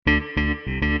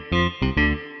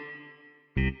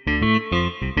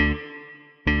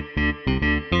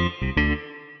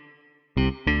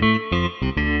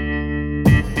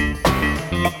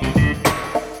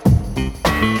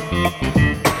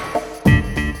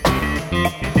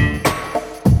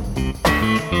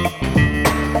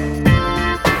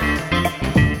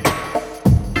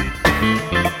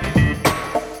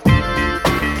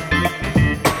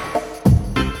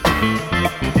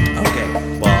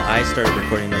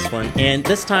this one. And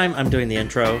this time I'm doing the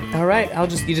intro. All right,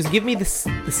 you just give me the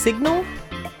signal.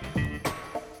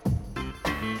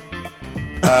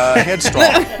 Headstrong.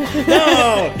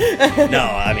 No,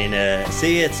 I mean,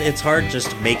 see, it's hard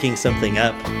just making something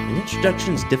up. An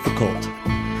introduction's difficult.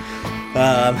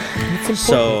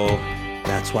 So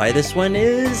that's why this one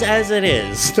is as it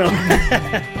is.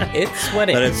 It's what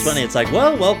it is. But it's funny. It's like,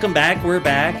 well, welcome back. We're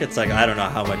back. It's like, I don't know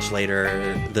how much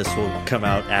later this will come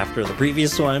out after the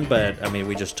previous one, but I mean,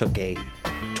 we just took a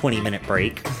 20-minute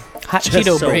break. Hot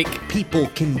Cheeto break. People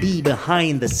can be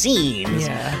behind the scenes.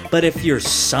 Yeah. But if you're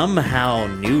somehow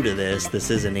new to this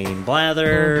is Inane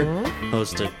Blather,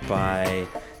 hosted by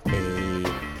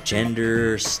a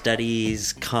gender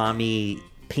studies commie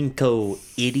pinko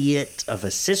idiot of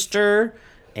a sister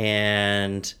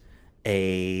and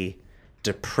a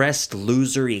depressed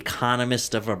loser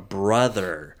economist of a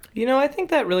brother. You know, I think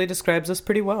that really describes us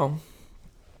pretty well.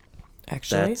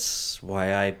 Actually, that's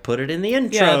why I put it in the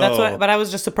intro. Yeah, that's why. But I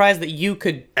was just surprised that you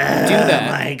could do that.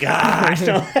 Oh my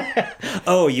gosh!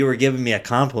 Oh, you were giving me a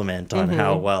compliment on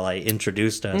how well I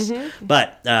introduced us.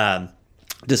 But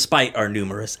despite our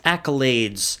numerous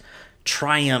accolades,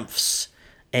 triumphs,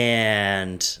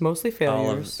 and mostly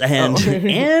failures,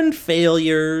 and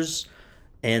failures,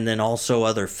 and then also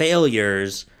other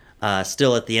failures.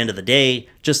 Still, at the end of the day,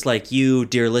 just like you,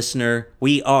 dear listener,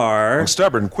 we are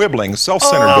Stubborn, quibbling,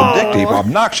 self-centered, vindictive,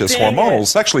 obnoxious, hormonal,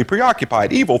 sexually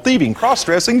preoccupied, evil, thieving,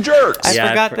 cross-dressing jerks. I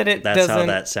forgot that it that's doesn't... how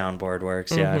that soundboard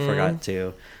works. Yeah, I forgot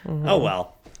too. Oh,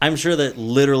 well. I'm sure that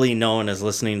literally no one is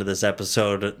listening to this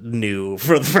episode new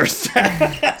for the first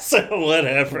time. So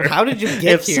whatever. How did you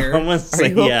get here? Are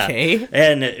you okay?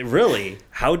 And really,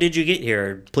 how did you get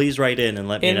here? Please write in and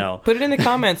let me know. Put it in the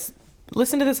comments.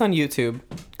 Listen to this on YouTube.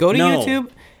 Go to YouTube.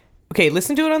 Okay,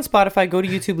 listen to it on Spotify. Go to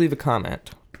YouTube, leave a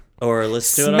comment. Or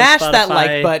listen to Smash it on Spotify. That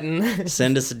like button.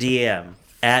 Send us a DM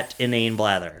at Inane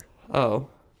Blather. Oh.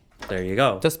 There you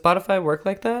go. Does Spotify work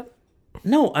like that?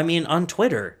 No, I mean on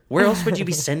Twitter. Where else would you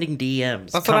be sending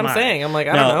DMs? That's what I'm saying. I'm like,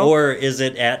 I don't know. Or is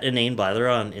it at Inane Blather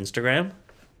on Instagram?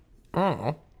 I don't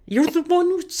know. You're the one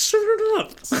who set it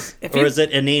up. Or is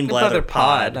it Inane Blather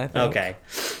Pod? I think. Okay.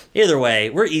 Either way,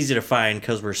 we're easy to find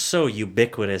because we're so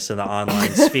ubiquitous in the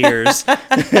online spheres. But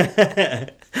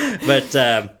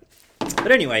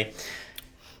anyway,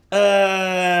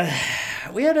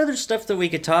 we had other stuff that we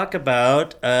could talk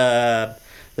about.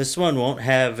 This one won't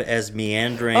have as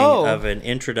meandering of an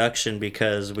introduction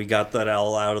because we got that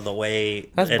all out of the way.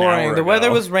 That's boring. The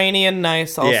weather was rainy and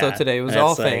nice also today. It was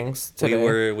all things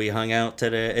today. We hung out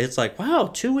today. It's like, wow,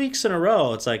 2 weeks in a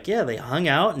row. It's like, yeah, they hung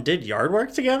out and did yard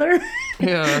work together.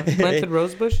 Yeah, planted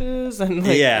rose bushes and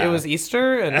it was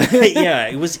Easter. And yeah,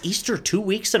 it was Easter 2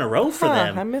 weeks in a row for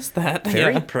them. I missed that.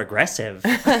 Very progressive.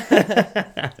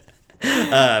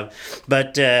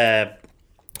 But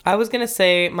I was going to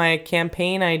say my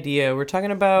campaign idea. We're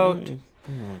talking about...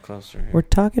 closer here. We're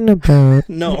talking about...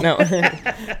 No.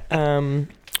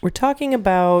 We're talking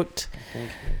about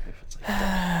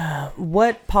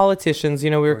what politicians,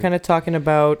 we were kind of talking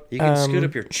about... You can scoot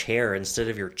up your chair instead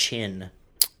of your chin.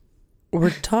 We're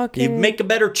talking... You make a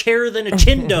better chair than a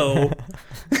chindo.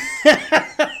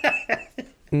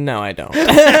 No, I don't.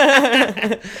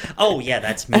 Oh, yeah,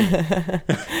 that's me.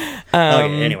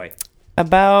 Okay, anyway.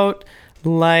 About...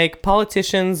 like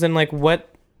politicians and like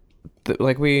what the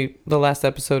last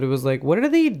episode it was like, what are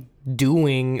they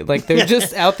doing? Like they're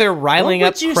just out there riling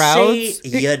up crowds.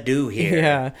 Say you do here?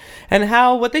 Yeah. And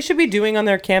what they should be doing on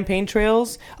their campaign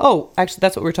trails. Oh, actually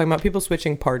that's what we're talking about, people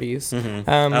switching parties.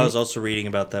 I was also reading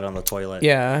about that on the toilet.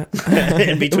 Yeah.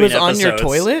 In between it was episodes. On your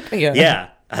toilet? Yeah.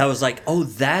 I was like, oh,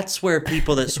 that's where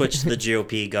people that switch to the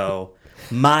GOP go.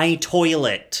 My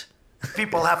toilet.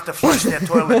 People have to flush their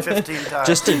toilet 15 times.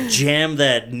 Just to jam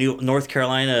that North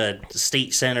Carolina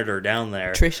state senator down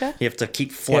there. Trisha? You have to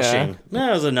keep flushing. Yeah. No,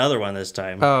 it was another one this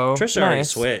time. Oh, Trisha already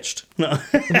switched. No.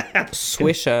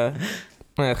 Swisha.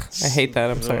 Ugh, I hate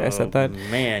that. I'm sorry I said that.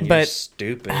 Man, you're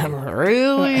stupid. I'm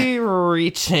really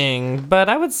reaching. But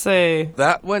I would say...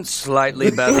 that went slightly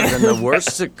better than the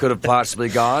worst it could have possibly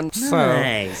gone.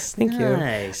 Nice. Thank you.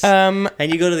 Nice. And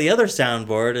you go to the other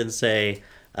soundboard and say...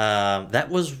 that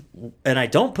was, and I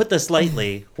don't put this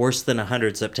lightly, worse than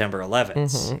 100 September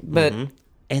 11th. But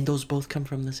and those both come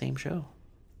from the same show.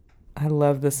 I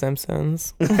love The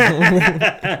Simpsons.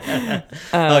 Okay.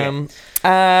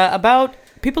 About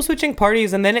people switching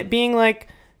parties and then it being like,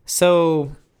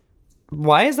 so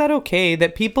why is that okay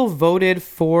that people voted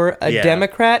for a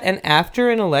Democrat and after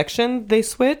an election they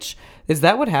switch? Is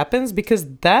that what happens? Because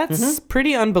that's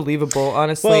pretty unbelievable,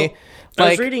 honestly. Well,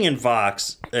 I was reading in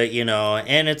Vox,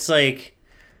 and it's like,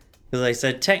 Because I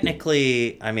said,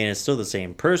 technically, I mean, it's still the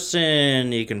same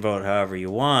person. You can vote however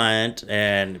you want.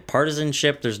 And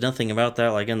partisanship, there's nothing about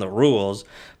that, like in the rules.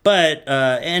 But,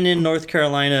 and in North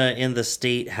Carolina, in the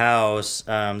state house,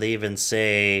 they even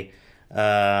say,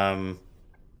 I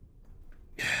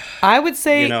would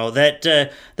say,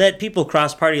 that people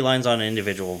cross party lines on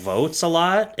individual votes a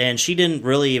lot, and she didn't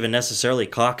really even necessarily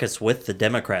caucus with the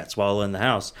Democrats while in the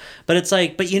House. But it's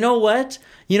like, but you know what?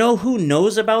 You know who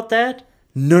knows about that?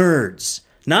 Nerds.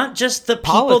 Not just the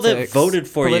people that voted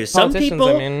for you. Some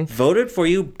people voted for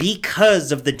you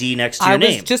because of the D next to your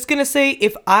name. I was just going to say,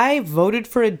 if I voted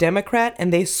for a Democrat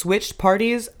and they switched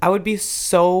parties, I would be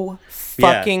so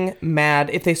fucking mad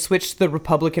if they switched to the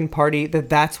Republican Party,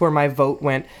 that's where my vote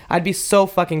went. I'd be so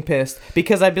fucking pissed,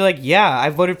 because I'd be like, yeah, I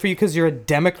voted for you because you're a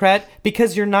Democrat,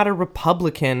 because you're not a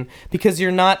Republican, because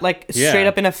you're not like straight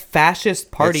up in a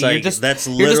fascist party. Like, that's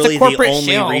literally the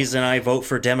only reason I vote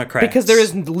for Democrats. Because there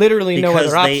is literally no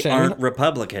other option. Because they aren't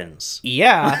Republicans.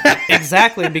 Yeah,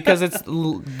 exactly. Because it's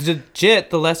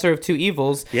legit the lesser of two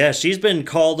evils. Yeah, she's been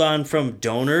called on from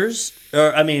donors,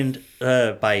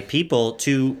 by people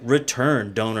to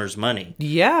return donors' money.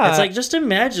 Yeah. It's like, just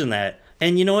imagine that.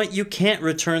 And you know what? You can't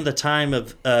return the time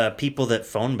of people that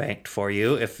phone banked for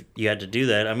you if you had to do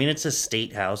that. I mean, it's a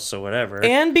state house, so whatever.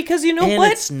 And because what?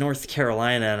 And it's North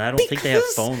Carolina, and I don't think they have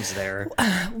phones there.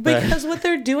 Because what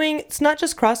they're doing, it's not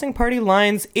just crossing party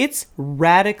lines, it's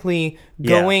radically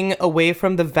going away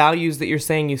from the values that you're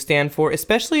saying you stand for,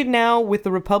 especially now with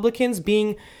the Republicans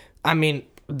being,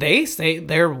 they say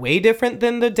they're way different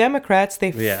than the Democrats.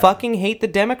 They fucking hate the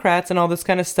Democrats and all this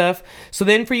kind of stuff. So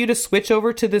then for you to switch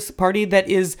over to this party that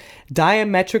is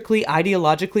diametrically,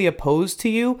 ideologically opposed to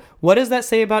you, what does that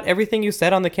say about everything you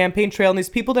said on the campaign trail and these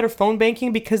people that are phone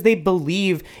banking because they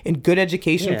believe in good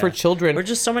education for children? Or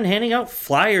just someone handing out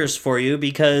flyers for you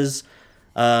because,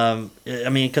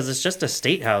 because it's just a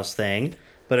state house thing.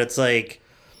 But it's like,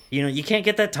 you can't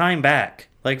get that time back.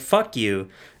 Like, fuck you.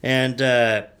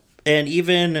 And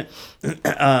even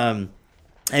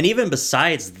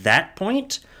besides that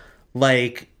point,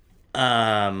 like,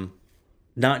 not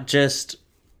just,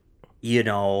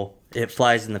 it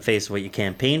flies in the face of what you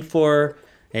campaign for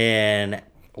and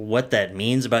what that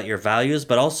means about your values,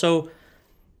 but also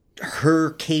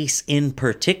her case in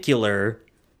particular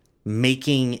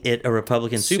making it a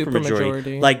Republican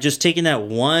supermajority. Like, just taking that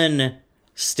one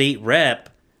state rep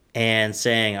and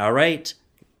saying, all right,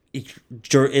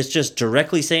 it's just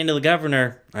directly saying to the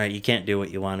governor, all right, you can't do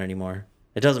what you want anymore.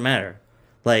 It doesn't matter.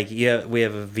 Like, we have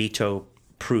a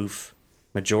veto-proof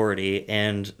majority,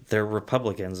 and they're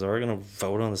Republicans. They're going to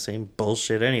vote on the same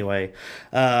bullshit anyway.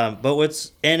 And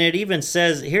it even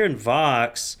says here in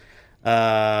Vox,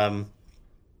 it's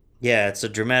a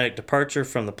dramatic departure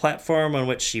from the platform on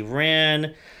which she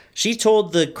ran. She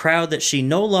told the crowd that she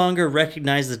no longer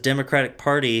recognized the Democratic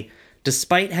Party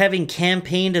despite having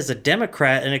campaigned as a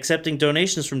Democrat and accepting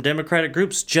donations from Democratic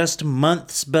groups just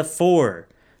months before.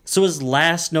 So it was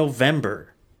last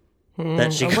November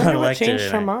that she got elected. What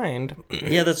changed her mind?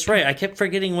 Yeah, that's right. I kept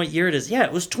forgetting what year it is. Yeah,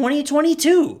 it was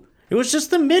 2022. It was just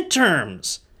the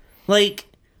midterms. Like,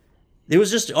 it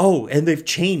was just, and they've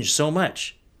changed so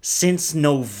much. Since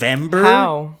November?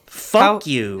 How? Fuck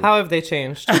you. How have they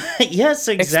changed? Yes,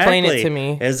 exactly. Explain it to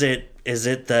me. Is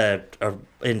it the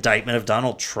indictment of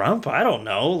Donald Trump? I don't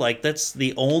know. Like, that's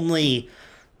the only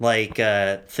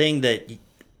thing that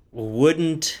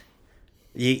wouldn't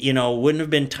have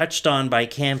been touched on by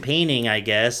campaigning, I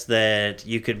guess, that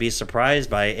you could be surprised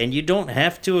by, and you don't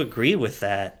have to agree with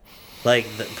that. Like,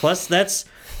 plus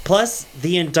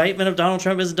the indictment of Donald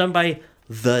Trump is done by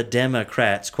the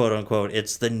Democrats, quote unquote.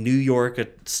 It's the New York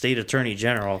State Attorney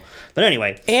General. But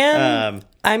anyway, and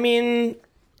I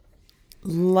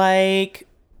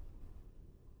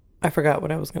forgot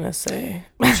what I was gonna say.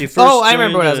 I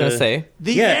remember what I was gonna say.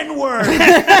 The N-word.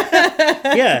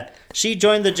 Yeah. She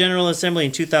joined the General Assembly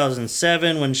in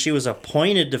 2007 when she was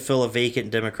appointed to fill a vacant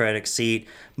Democratic seat.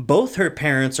 Both her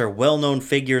parents are well-known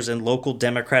figures in local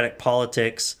Democratic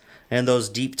politics, and those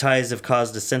deep ties have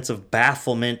caused a sense of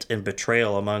bafflement and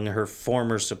betrayal among her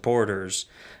former supporters.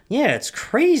 Yeah, it's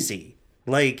crazy.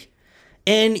 Like,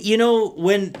 and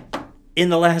when in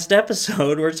the last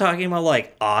episode we're talking about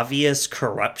like obvious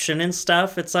corruption and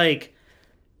stuff, it's like,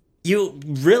 you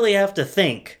really have to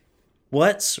think,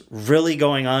 what's really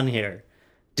going on here?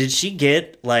 Did she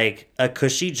get like a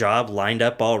cushy job lined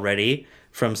up already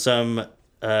from some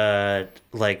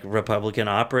Republican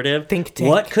operative? Think tank.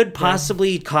 What could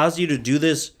possibly cause you to do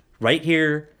this right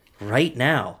here, right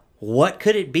now? What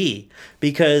could it be?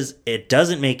 Because it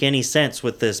doesn't make any sense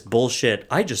with this bullshit.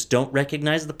 I just don't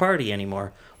recognize the party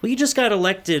anymore. Well, you just got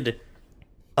elected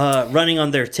running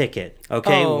on their ticket.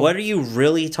 Okay, what are you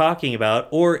really talking about?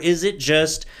 Or is it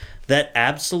just that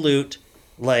absolute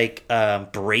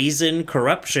brazen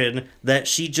corruption that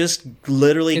she just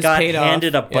literally got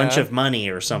handed a bunch of money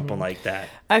or something like that?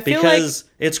 I feel because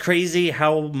it's crazy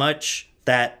how much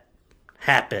that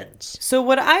happens. So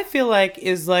what I feel like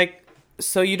is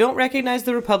so you don't recognize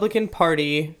the Republican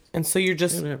Party, and so you're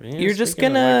just gonna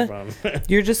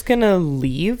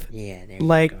leave.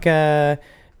 Yeah.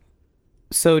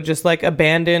 So just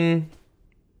abandon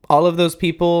all of those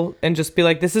people and just be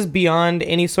like, this is beyond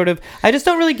any sort of. I just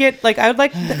don't really get I would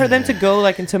like for them to go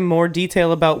into more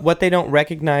detail about what they don't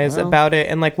recognize about it,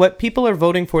 and what people are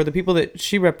voting for, the people that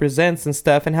she represents and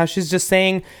stuff, and how she's just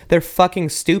saying they're fucking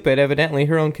stupid, evidently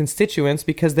her own constituents,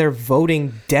 because they're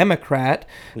voting Democrat.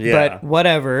 But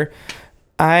whatever.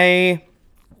 This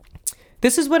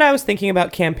is what I was thinking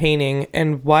about campaigning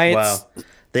and why it's.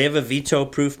 They have a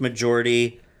veto-proof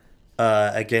majority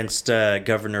against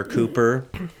Governor Cooper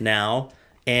now,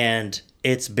 and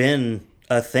it's been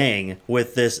a thing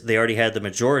with this. They already had the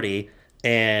majority,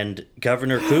 and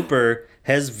Governor Cooper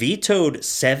has vetoed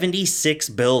 76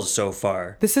 bills so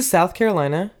far. This is South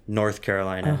Carolina? North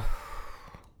Carolina.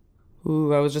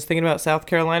 Ooh, I was just thinking about South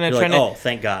Carolina. You're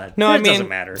thank God. No, it doesn't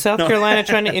matter. South Carolina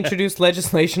trying to introduce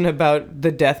legislation about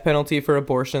the death penalty for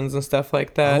abortions and stuff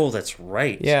like that. Oh, that's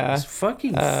right. Yeah. Those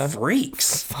fucking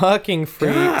freaks. Fucking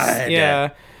freaks. God. Yeah.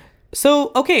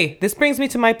 So, okay, this brings me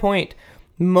to my point.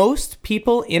 Most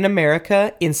people in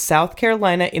America, in South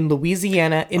Carolina, in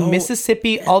Louisiana, in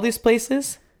Mississippi, all these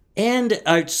places. And,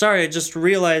 sorry, I just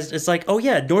realized, it's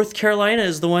North Carolina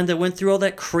is the one that went through all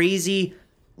that crazy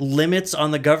limits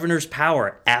on the governor's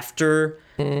power after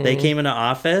they came into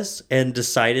office and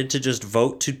decided to just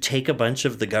vote to take a bunch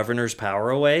of the governor's power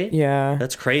away. Yeah.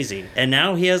 That's crazy. And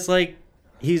now he has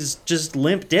he's just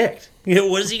limp-dicked.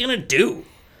 What is he going to do?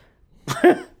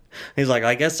 He's like,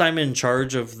 I guess I'm in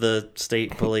charge of the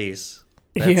state police.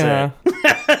 That's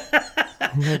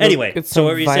it. Anyway, so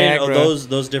what were you saying? Oh,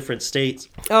 those different states.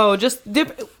 Oh, just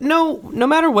no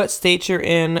matter what state you're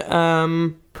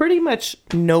in, pretty much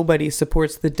nobody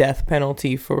supports the death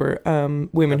penalty for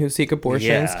women who seek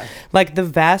abortions. Yeah. The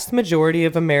vast majority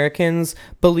of Americans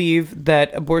believe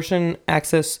that abortion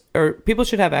access, or people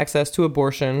should have access to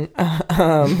abortion.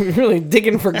 Really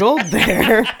digging for gold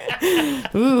there.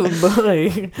 Ooh,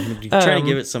 boy. You're trying to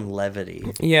give it some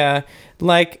levity. Yeah.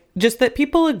 Just that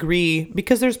people agree,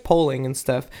 because there's polling and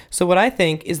stuff. So what I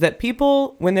think is that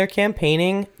people, when they're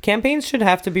campaigning, campaigns should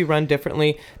have to be run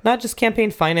differently. Not just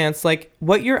campaign finance.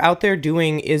 What you're out there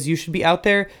doing is you should be out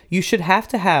there. You should have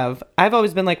to have. I've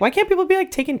always been why can't people be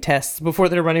taking tests before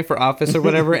they're running for office or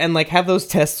whatever, and have those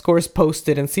test scores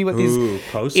posted and see what these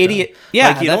idiot.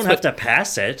 Yeah, you don't have to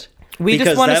pass it. We because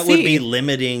just want to see. That would be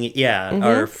limiting,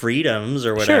 our freedoms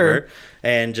or whatever,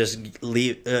 and just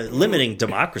limiting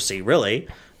democracy, really.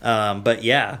 But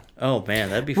yeah, oh man,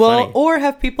 that'd be funny. Or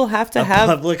have people have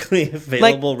publicly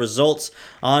available results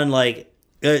on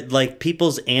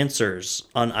people's answers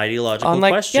on ideological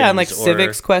questions, and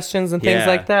civics questions and things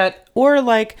like that. Or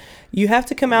you have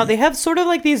to come out. They have sort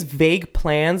of these vague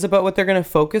plans about what they're going to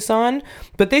focus on,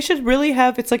 but they should really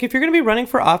have. It's if you're going to be running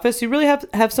for office, you really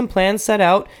have some plans set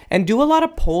out and do a lot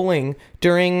of polling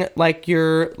during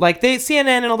your CNN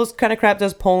and all this kind of crap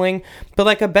does polling,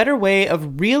 but a better way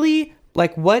of really.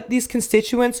 What these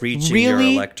constituents reaching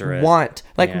really want.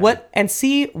 What and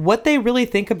see what they really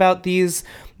think about these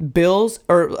bills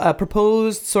or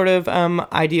proposed sort of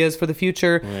ideas for the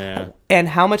future, and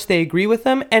how much they agree with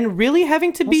them, and really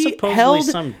having to be held.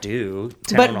 Some do,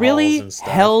 but really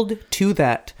held to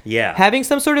that. Yeah, having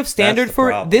some sort of standard for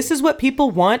problem. This is what people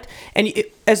want, and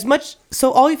as much. So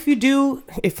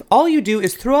if all you do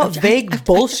is throw out vague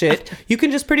bullshit, you can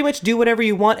just pretty much do whatever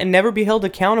you want and never be held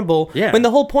accountable. Yeah. When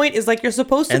the whole point is you're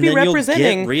supposed to be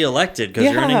representing. You'll get reelected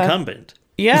because you're an incumbent.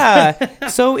 Yeah.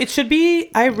 So it should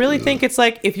be. I really think it's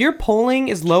if your polling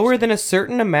is lower than a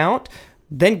certain amount,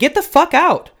 then get the fuck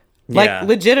out.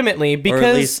 Legitimately, because or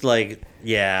at least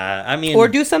I mean, or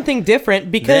do something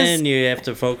different, because then you have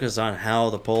to focus on how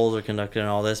the polls are conducted and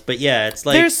all this. But yeah, it's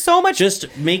there's so much,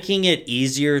 just making it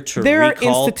easier to there recall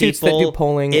are institutes people that do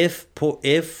polling. If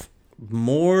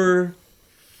more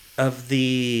of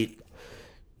the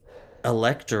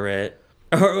electorate,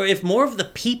 or if more of the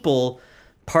people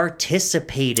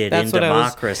participated That's in what I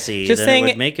was democracy, just then saying, it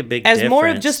would make a big as difference. more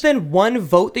of just than one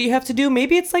vote that you have to do.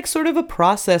 Maybe it's like sort of a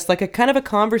process, like a kind of a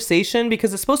conversation,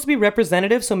 because it's supposed to be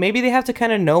representative. So maybe they have to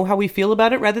kind of know how we feel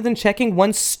about it, rather than checking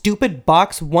one stupid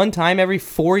box one time every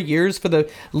 4 years for the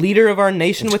leader of our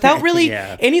nation without really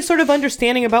Yeah. any sort of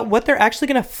understanding about what they're actually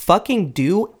going to fucking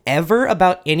do ever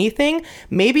about anything.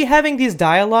 Maybe having these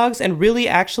dialogues and really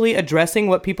actually addressing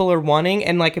what people are wanting.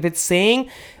 And like, if it's saying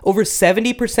over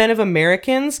 70% of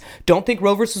Americans don't think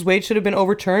Roe versus Wade should have been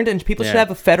overturned and people should Yeah.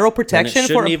 have a federal And protection it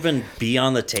for shouldn't even be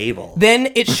on the table. then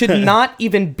it should not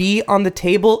even be on the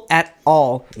table at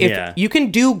all. If Yeah. you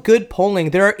can do good polling,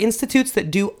 there are institutes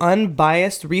that do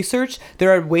unbiased research.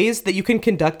 There are ways that you can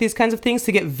conduct these kinds of things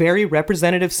to get very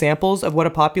representative samples of what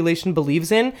a population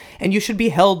believes in, and you should be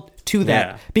held to that.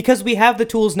 Yeah. Because we have the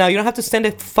tools now. You don't have to send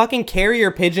a fucking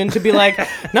carrier pigeon to be like,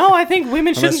 no, I think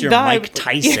women Unless shouldn't you're die. Mike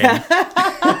Tyson.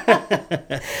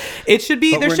 It should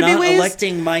be, But there we're should be not ways.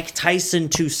 electing Mike Tyson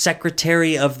to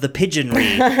Secretary of the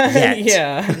Pigeonry yet.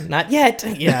 Yeah, not yet.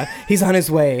 Yeah, he's on his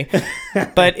way.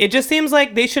 But it just seems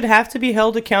like they should have to be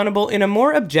held accountable in a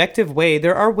more objective way.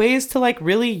 There are ways to like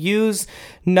really use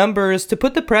numbers to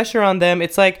put the pressure on them.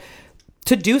 It's like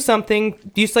to do something.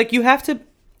 It's like you have to.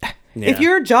 If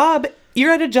you're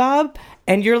at a job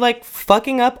and you're like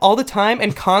fucking up all the time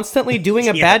and constantly doing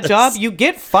a bad Yes. job, you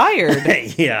get fired.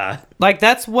 Yeah. Like,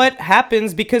 that's what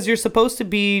happens because you're supposed to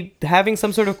be having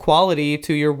some sort of quality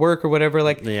to your work or whatever.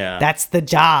 Like, Yeah. that's the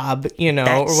job, you know,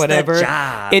 That's or whatever. the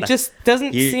job. It just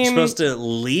doesn't You're seem... supposed to at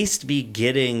least be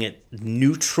getting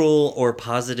neutral or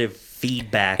positive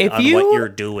feedback If on you what you're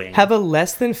doing. have a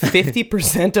less than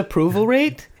 50% approval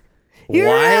rate, you're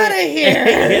Why- out of here.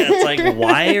 It's like,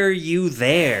 why are you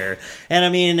there? And I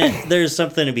mean, there's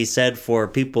something to be said for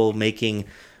people making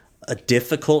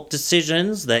difficult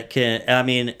decisions that can, I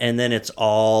mean, and then it's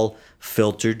all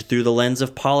filtered through the lens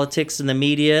of politics and the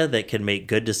media that can make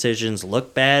good decisions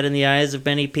look bad in the eyes of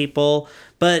many people.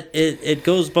 But it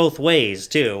goes both ways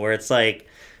too, where it's like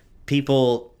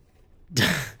people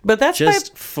But that's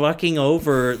just fucking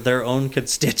over their own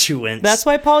constituents. That's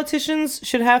why politicians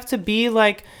should have to be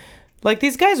like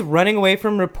these guys running away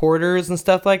from reporters and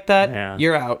stuff like that. Yeah.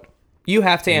 You're out. You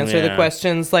have to answer the Yeah.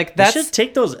 questions. Like, They that's should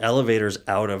take those elevators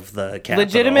out of the Capitol.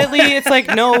 legitimately, it's like,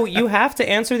 no, you have to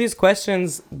answer these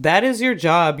questions. That is your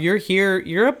job. You're here.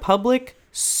 You're a public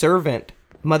servant,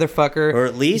 motherfucker. Or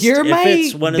at least you're if my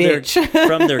it's one bitch. of their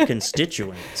from their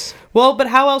constituents. Well, but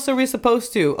how else are we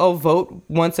supposed to? Oh, vote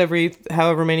once every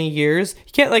however many years.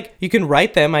 You can't, like, you can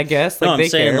write them, I guess. Like, No, I'm they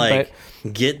saying care, like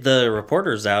get the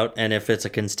reporters out, and if it's a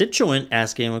constituent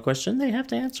asking them a question, they have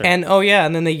to answer. and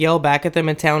and then they yell back at them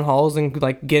in town halls and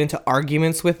like get into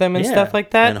arguments with them and Yeah. stuff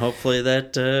like that. And hopefully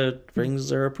that brings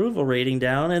their approval rating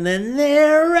down, and then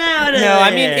they're out of No, there. I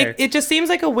mean it just seems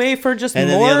like a way for just And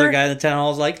then more. the other guy in the town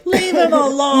hall is like, "Leave him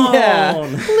alone." Yeah,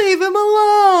 leave him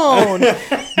alone.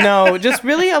 No, just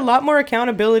really a lot more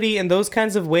accountability in those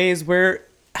kinds of ways where,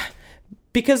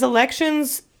 because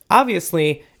elections,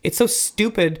 obviously, it's so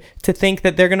stupid to think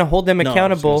that they're going to hold them No, I was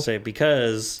accountable gonna say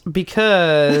because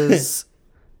because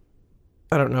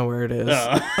I don't know where it is.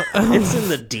 it's in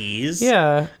the D's.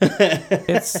 Yeah,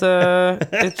 it's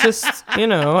just, you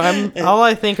know, all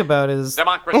I think about is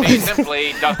Democracy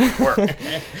simply doesn't work.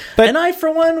 And I,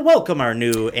 for one, welcome our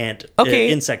new Okay.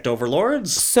 insect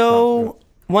overlords. so.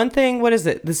 One thing, what is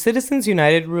it? The Citizens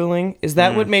United ruling, is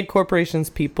that what made corporations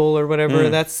people or whatever?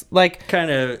 That's like, Kind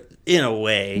of, in a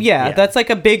way. yeah, that's like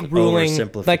a big ruling, like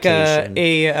Oversimplification.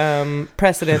 a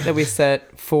precedent that we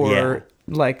set for Yeah.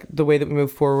 like the way that we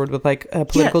move forward with like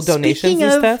political Yeah, donations speaking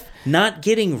and of stuff. Not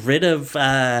getting rid of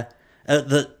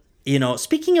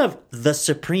speaking of the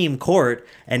Supreme Court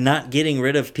and not getting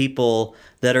rid of people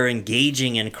that are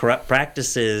engaging in corrupt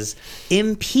practices,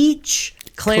 impeach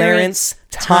Clarence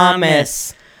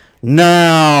Thomas. No.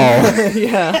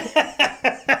 Yeah,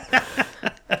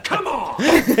 Come on!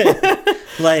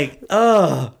 Like,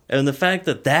 and the fact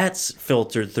that that's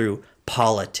filtered through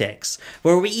politics,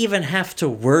 where we even have to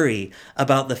worry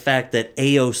about the fact that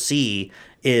AOC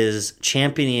is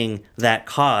championing that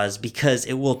cause because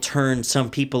it will turn some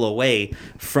people away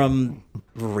from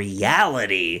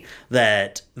reality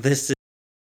that this is.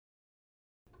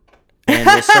 And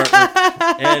we'll start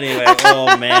anyway.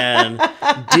 Oh man,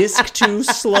 disc too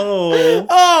slow.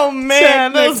 oh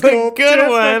man, that was a good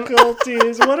one.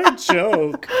 Difficulties. What a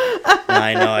joke.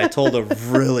 I know, I told a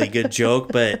really good joke,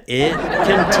 but it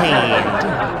contained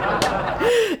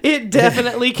It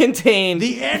definitely contained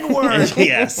The N-word.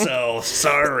 Yeah, so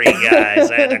sorry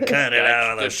guys, I had to cut it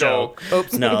out of the the show. joke.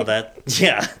 Oops. No,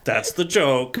 that's the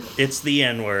joke. It's the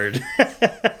N-word.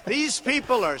 These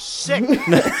people are sick.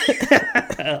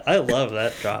 I love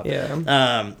that drop.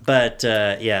 Yeah. But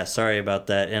yeah, sorry about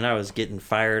that. And I was getting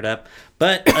fired up.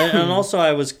 But and also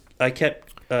I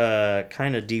kept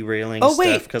kind of derailing Oh, stuff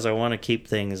wait. because I want to keep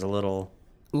things a little.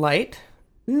 Light?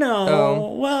 No,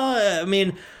 Oh. well, I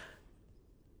mean,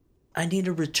 I need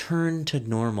to return to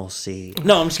normalcy.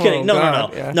 No, I'm just kidding. Oh, No,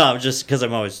 God, no. yeah. No, I'm just because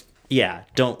I'm always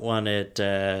don't want it.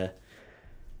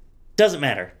 Doesn't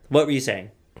matter. What were you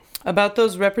saying? About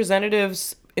those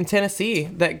representatives in Tennessee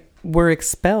that were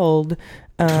expelled.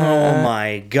 Oh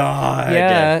my God.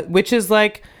 Yeah, which is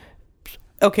like,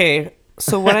 okay,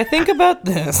 so what I think about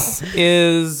this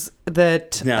is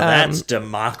that... Now that's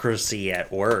democracy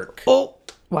at work. Oh,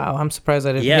 wow, I'm surprised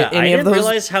I didn't Yeah, hit any I of didn't those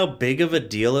realize how big of a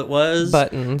deal it was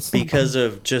buttons. because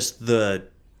of just the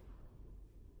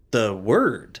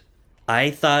word.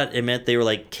 I thought it meant they were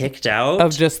like kicked out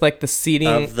Of just like the seating...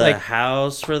 of the like,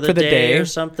 house for the, for the day, day. or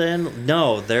something.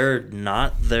 No, they're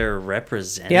not their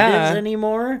representatives Yeah.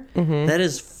 anymore. That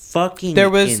is fucking there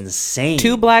was insane.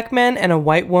 2 black men and a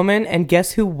white woman, and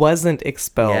guess who wasn't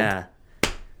expelled? Yeah.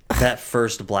 That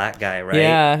first black guy, right?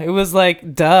 Yeah, it was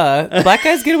like, duh. Black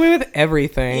guys get away with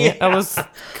everything. Yeah. I was,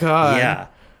 God. Yeah.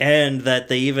 And that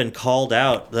they even called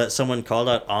out, that someone called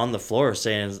out on the floor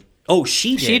saying, oh,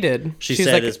 she did. She did. She She's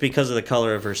said like- it's because of the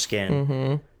color of her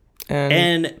skin. And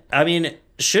And, I mean,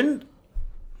 shouldn't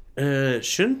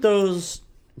those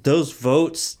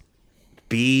votes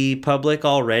be public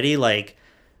already? Like,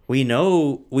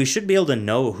 we should be able to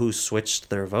know who switched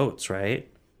their votes, right?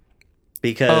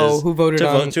 Because who voted to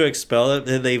on- vote to expel it,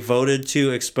 they voted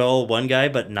to expel one guy,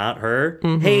 but not her.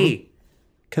 Hey,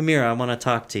 come here, I want to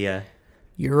talk to you.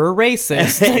 you're a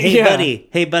racist. Hey,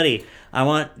 Yeah. buddy, I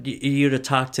want you to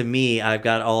talk to me. I've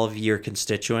got all of your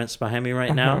constituents behind me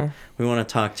right now. We want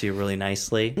to talk to you really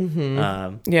nicely.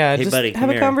 Yeah, hey, just buddy, have come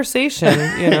a here.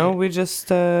 conversation. You know, we just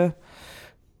You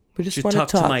want to talk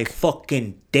talk. to my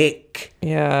fucking dick.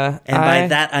 Yeah. And by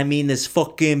that, I mean this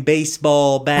fucking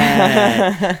baseball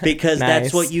bat. Because that's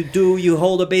Nice. what you do. You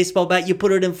hold a baseball bat, you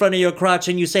put it in front of your crotch,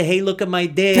 and you say, hey, look at my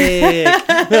dick.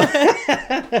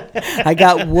 I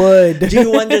got wood. Do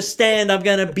you understand? I'm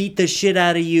going to beat the shit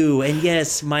out of you. And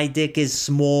yes, my dick is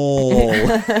small.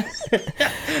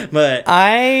 But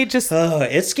I just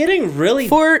it's getting really...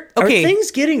 okay. Are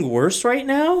things getting worse right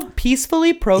now?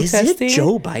 peacefully Is protesting it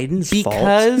Joe Biden's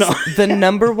because fault? the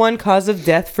number one cause of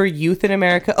death for youth in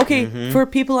America. Okay, Mm-hmm. for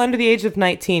people under the age of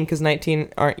 19, because 19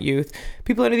 aren't youth.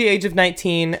 People under the age of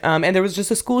 19, and there was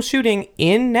just a school shooting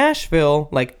in Nashville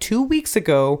like 2 weeks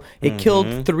ago. It killed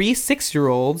Mm-hmm. 3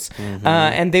 6-year-olds,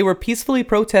 and they were peacefully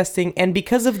protesting. And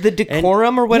because of the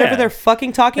decorum or whatever yeah. they're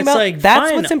fucking talking It's about, like, that's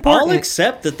fine, what's important. I'll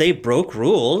accept that they broke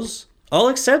rules. I'll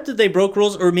accept that they broke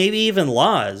rules or maybe even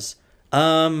laws.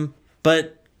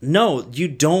 But no, you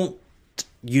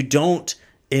don't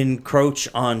encroach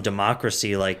on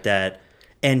democracy like that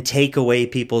and take away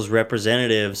people's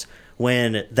representatives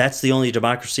when that's the only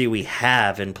democracy we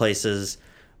have in places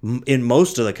in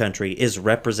most of the country is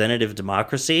representative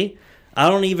democracy. I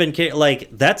don't even care. Like,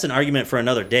 that's an argument for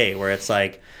another day where it's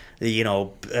like, you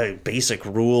know, basic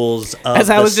rules of As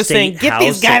I the was just saying, state get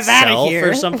these house guys outta itself here.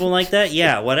 or something like that.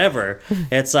 Yeah, whatever.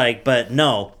 It's like, but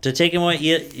no, to take away,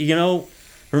 you know,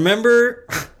 remember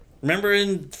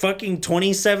in fucking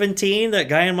 2017, that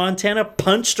guy in Montana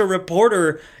punched a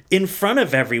reporter in front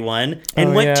of everyone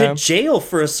and went to jail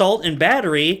for assault and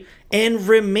battery and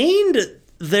remained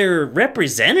their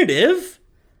representative.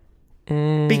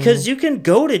 Because you can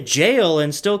go to jail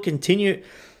and still continue,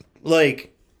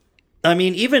 like, I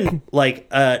mean, even like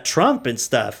Trump and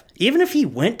stuff, even if he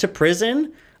went to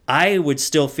prison, I would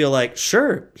still feel like,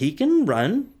 sure, he can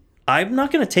run. I'm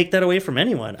not going to take that away from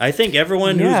anyone. I think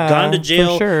everyone who's gone to for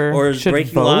jail sure. or is Should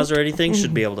breaking vote. laws or anything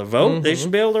should be able to vote. They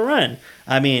should be able to run.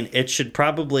 I mean, it should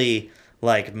probably,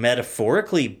 like,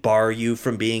 metaphorically bar you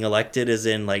from being elected, as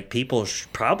in, like, people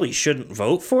probably shouldn't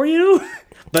vote for you.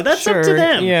 But that's up to Sure,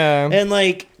 them. yeah. And,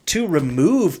 like, to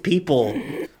remove people,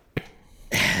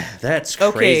 that's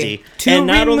Okay, crazy. to And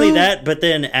not only remove- that, but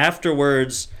then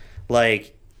afterwards,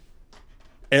 like,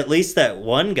 at least that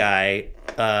one guy,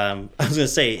 I was going to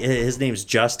say his name's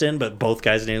Justin, but both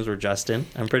guys' names were Justin,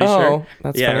 I'm pretty sure.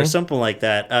 That's yeah, or funny. something like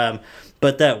that.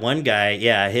 But that one guy,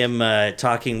 yeah, him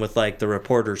talking with, like, the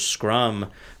reporter's scrum,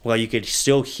 while you could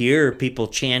still hear people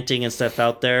chanting and stuff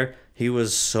out there. He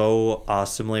was so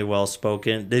awesomely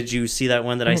well-spoken. Did you see that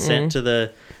one that I sent to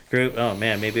the group? Oh,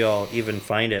 man, maybe I'll even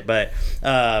find it. But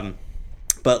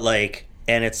like,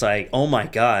 and it's like, oh, my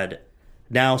God.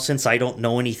 now, since I don't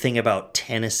know anything about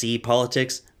Tennessee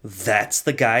politics, that's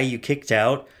the guy you kicked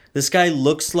out. This guy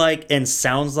looks like and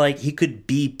sounds like he could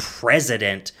be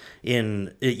president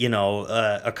in,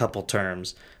 a couple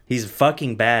terms. He's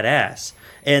fucking badass.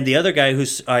 And the other guy who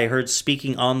I heard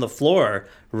speaking on the floor,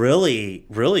 really,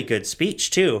 really good speech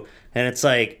too. And it's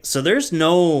like, so there's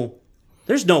no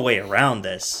way around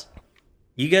this.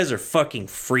 You guys are fucking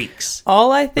freaks.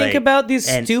 All I think about these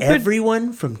stupid...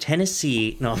 everyone from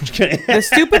Tennessee... No, I'm just kidding. The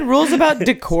stupid rules about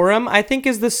decorum, I think,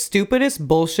 is the stupidest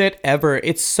bullshit ever.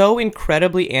 It's so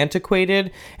incredibly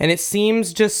antiquated, and it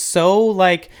seems just so,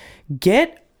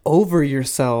 get over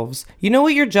yourselves. You know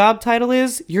what your job title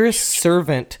is? You're a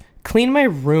servant. Clean my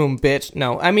room, bitch.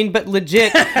 No, I mean, but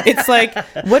legit, it's like,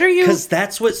 what are you... Because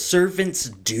that's what servants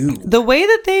do. The way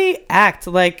that they act,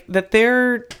 that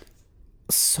they're...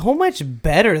 so much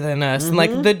better than us.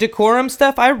 And the decorum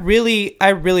stuff, I really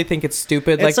think it's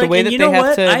stupid. It's the way that they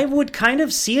have to... I would kind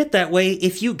of see it that way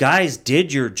if you guys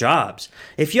did your jobs.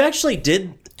 If you actually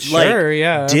did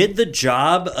did the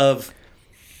job of,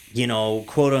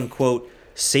 quote unquote,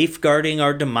 safeguarding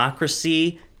our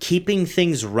democracy, keeping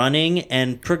things running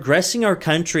and progressing our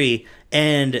country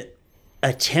and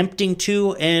attempting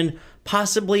to and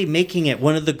possibly making it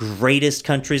one of the greatest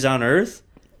countries on earth,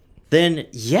 then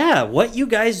yeah, what you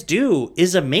guys do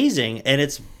is amazing and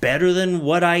it's better than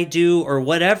what I do or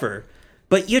whatever.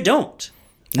 But you don't.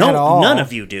 No, none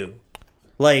of you do.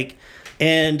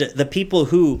 And the people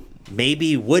who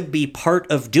maybe would be part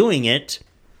of doing it,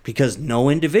 because no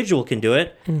individual can do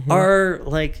it, are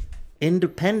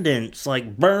independents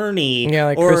like Bernie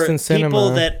or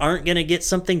people that aren't going to get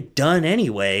something done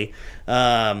anyway.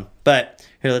 But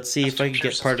here, let's see if I can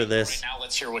get part of this. Right now,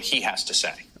 let's hear what he has to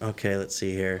say. Okay, let's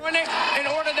see here. In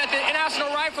order that the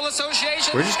National Rifle Association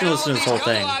We're just going to listen to this whole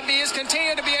thing. lobbyists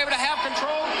continue to be able to have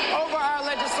control over our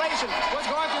legislation. What's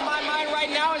going through my mind right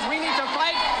now is we need to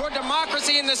fight for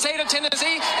democracy in the state of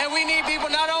Tennessee, and we need people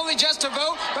not only just to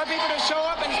vote, but people to show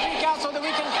up and speak out so that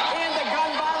we can end the gun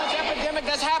violence epidemic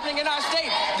that's happening in our state.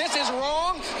 This is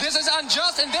wrong, this is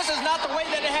unjust, and this is not the way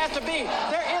that it has to be.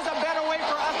 There is a better way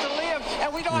for us to live, and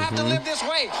we don't have to live this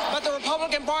way. But the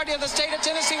Republican Party of the state of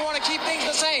Tennessee want to keep things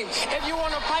the same. If you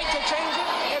want to fight to change it,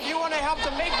 if you want to help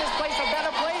to make this place a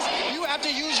better place, you have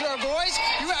to use your voice,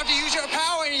 you have to use your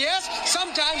power, and yes,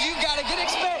 sometimes you've got to get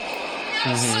expelled.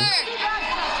 Sir,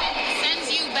 sends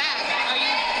you back. Are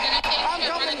you going to take I'm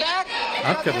coming back.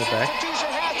 I'm coming back. The Constitution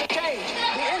has to change.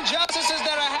 The injustices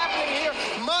that are happening here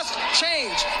must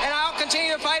change. And I'll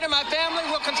continue to fight, and my family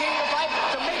will continue to fight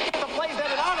to make it the place that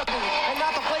it ought to be, and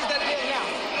not the place that it is now.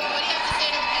 What do you have to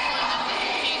say to people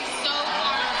that came so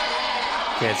far?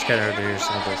 Okay, it's kind of hard to hear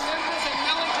some of this. In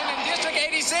Millington in District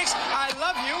 86, I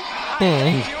love you. I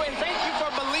thank you, and thank you for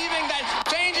believing that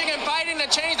changing and fighting to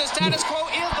change the status quo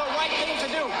is the right thing to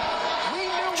do. We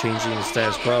knew Changing the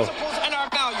status quo. principles and our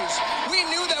values. We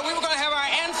knew that we were going to have our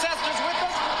ancestors with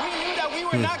us. We knew that we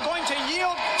were not going to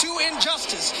yield to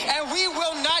injustice, and we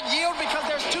will not yield because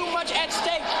there's too much at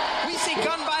stake. We see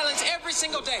gun violence every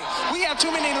single day. We have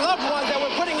too many loved ones that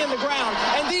we're putting in the ground,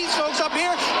 and these folks up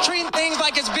here treat things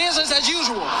like it's business as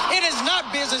usual. It is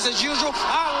not business as usual.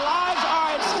 Our lives are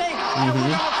at stake, and we're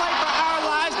going to fight for our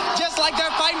lives just like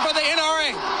they're fighting for the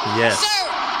NRA. Yes. Sir,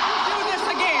 do this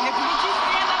again. If you keep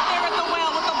stand up there at the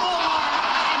well with the bullhorn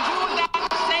and do that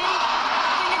same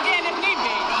thing again if need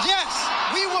be. Yes,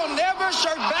 we will never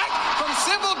shirk back from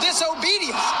civil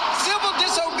disobedience. Civil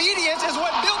disobedience is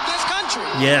what built this country.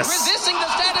 Yes. Resisting the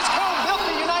status quo built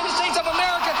the United States of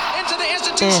America into the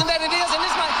institution that it is, and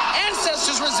it's my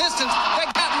ancestors' resistance that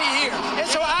got me here. And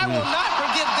so I will not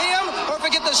forget them or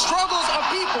forget the struggles of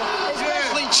people,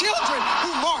 especially children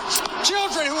who marched,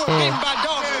 children who were beaten by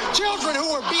dogs, children who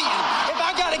were beaten. If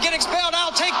I got to get expelled,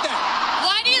 I'll take that.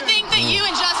 Why do you think that you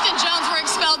and Justin Jones were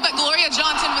expelled, but Gloria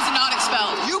Johnson was not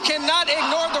expelled? You cannot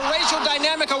ignore the racial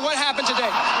dynamic of what happened today.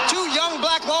 2 young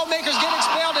black lawmakers get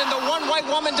expelled and the one white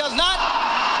woman does not.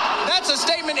 That's a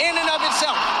statement in and of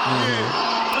itself.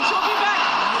 But she'll be back.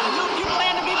 You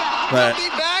plan to be back. But-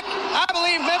 You'll be back. I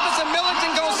believe Memphis and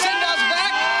Millington gonna send us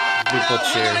back. People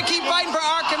We're cheer. gonna keep fighting for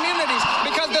our communities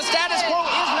because the status quo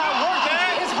is not working.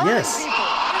 It's hurting Yes. people.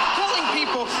 It's killing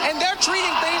people. And they're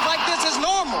treating things like this as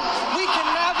normal. We can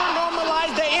never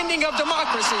normalize the ending of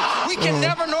democracy. We can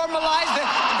never normalize the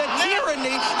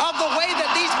tyranny of the way that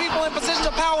these people in positions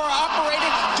of power are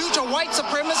operating due to white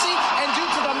supremacy and due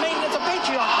to the maintenance of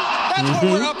patriarchy. That's what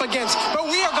we're up against.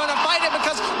 But we are going to fight it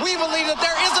because we believe that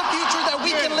there is a future that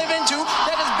we can live into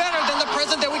that is better than the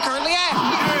present that we currently have.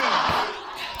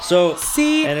 So,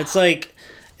 See? and it's like,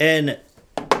 and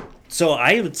so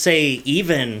I would say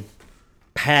even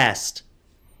past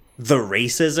the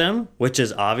racism, which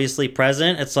is obviously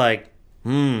present, it's like,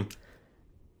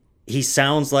 he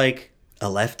sounds like a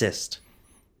leftist.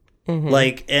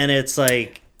 Like, and it's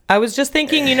like, I was just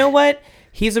thinking, you know what?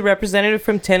 He's a representative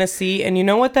from Tennessee, and you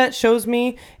know what that shows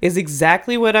me is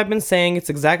exactly what I've been saying. It's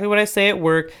exactly what I say at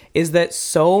work, is that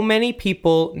so many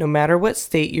people, no matter what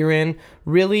state you're in,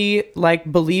 really like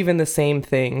believe in the same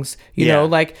things. You know,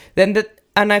 like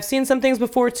and I've seen some things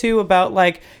before too about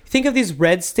like, think of these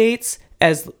red states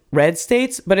as red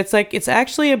states, but it's like, it's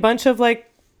actually a bunch of like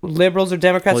liberals or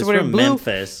Democrats or whatever,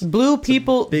 blue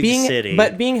people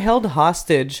being held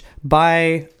hostage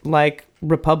by like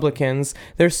Republicans.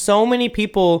 There's so many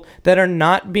people that are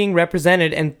not being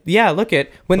represented, and look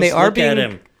at when they are being. At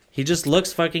him. He just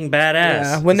looks fucking badass.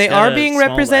 Yeah, when they are being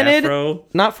represented,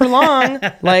 not for long.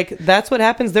 Like, that's what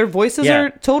happens. Their voices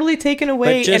are totally taken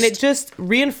away, and it just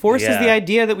reinforces the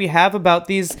idea that we have about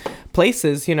these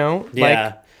places. You know,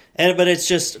 but it's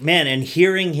just, man, and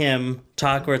hearing him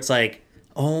talk, where it's like,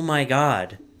 oh my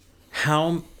god,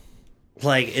 how,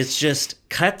 like, it's just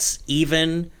cuts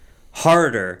even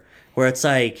harder. Where it's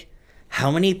like,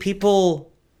 how many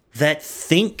people that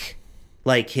think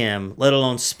like him, let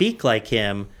alone speak like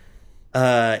him,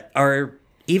 are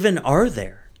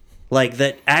there? Like,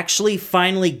 that actually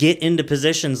finally get into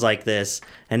positions like this,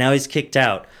 and now he's kicked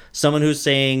out. Someone who's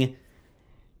saying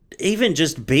even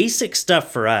just basic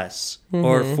stuff for us,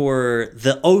 or for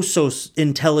the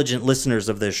intelligent listeners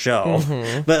of this show,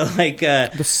 but like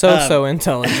the so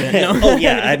intelligent. Oh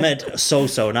yeah, I meant not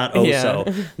oso.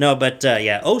 Yeah. No, but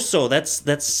oso.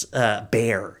 That's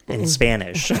bear in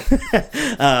Spanish.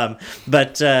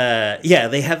 But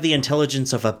they have the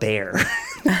intelligence of a bear,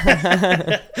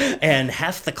 and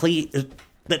half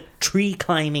the tree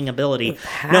climbing ability.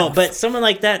 No, but someone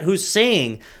like that who's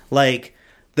saying like,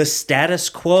 the status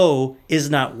quo is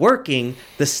not working.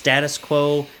 The status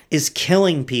quo is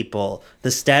killing people.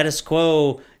 The status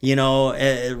quo,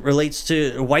 relates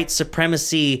to white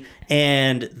supremacy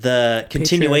and the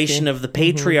continuation of the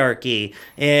patriarchy,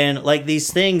 and like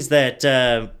these things that,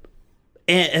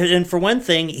 and for one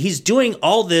thing, he's doing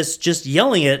all this just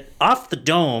yelling it off the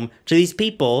dome to these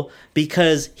people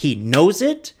because he knows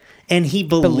it and he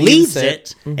believes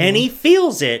it and he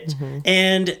feels it,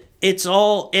 and it's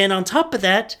all, and on top of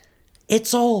that,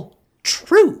 it's all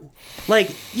true. Like,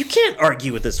 you can't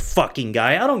argue with this fucking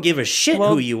guy. I don't give a shit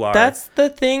who you are. That's the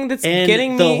thing that's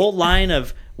getting me. The whole line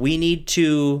of, we need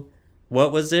to,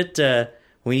 what was it?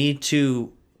 We need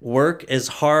to work as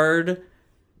hard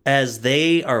as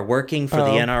they are working for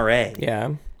the NRA.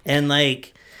 Yeah. And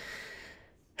like,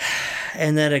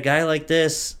 and then a guy like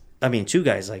this, I mean, two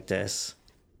guys like this,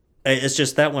 it's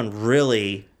just, that one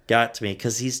really got to me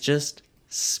because he's just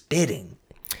spitting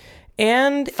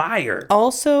and fire.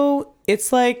 Also,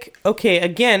 it's like, okay,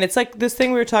 again, it's like this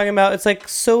thing we were talking about. It's like,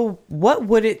 so what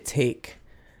would it take?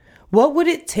 What would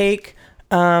it take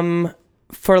for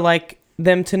like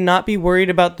them to not be worried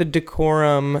about the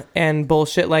decorum and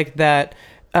bullshit like that?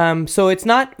 So it's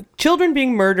not children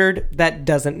being murdered. That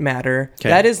doesn't matter. Okay.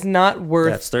 That is not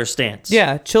worth. That's their stance.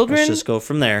 Yeah, children. Let's just go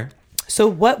from there. So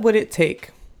what would it take?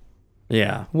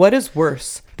 Yeah. What is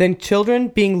worse than children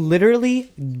being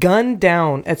literally gunned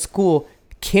down at school?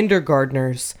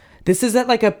 Kindergartners. This is at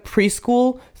like a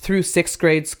preschool through 6th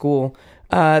grade school.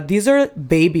 These are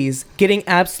babies getting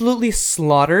absolutely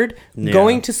slaughtered,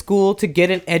 going to school to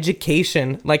get an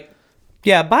education. Like,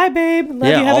 yeah, bye, babe.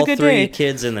 Love you. Have a good day. All 3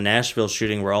 kids in the Nashville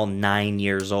shooting were all 9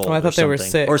 years old. Oh, I thought they were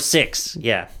 6. Or 6,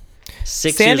 yeah.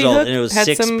 6 Sandy years old, Hook and it was had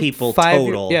 6 people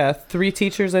total. Yeah, 3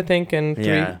 teachers, I think,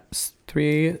 and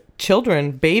 3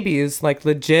 children, babies, like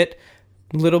legit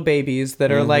little babies that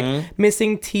are like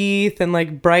missing teeth and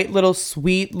like bright little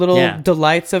sweet little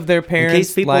delights of their parents' In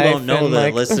case people life don't know and, that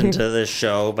like, listen to this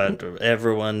show, but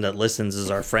everyone that listens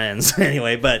is our friends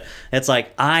anyway. But it's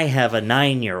like, I have a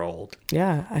 9-year-old.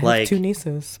 Yeah, I have 2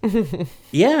 nieces.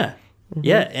 Yeah,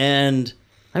 and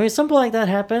I mean, something like that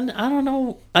happened. I don't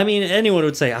know. I mean, anyone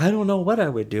would say, I don't know what I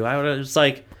would do. It's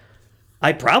like,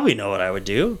 I probably know what I would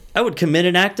do. I would commit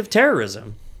an act of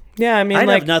terrorism. Yeah, I mean, I'd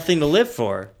have nothing to live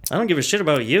for. I don't give a shit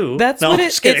about you. That's what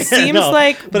it seems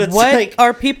like. But what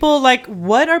are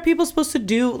people supposed to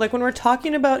do? Like, when we're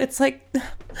talking about, it's like,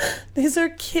 these are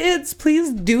kids.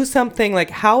 Please do something. Like,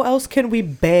 how else can we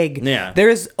beg? Yeah. There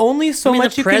is only so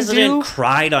much you can do. The president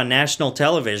cried on national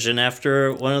television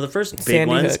after one of the first big Sandy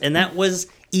ones, Hook. and that was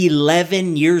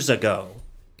 11 years ago.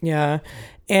 Yeah.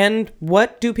 And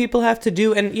what do people have to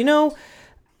do? And,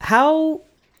 how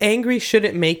angry should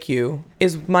it make you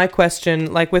is my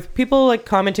question. Like, with people like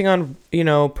commenting on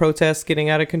protests getting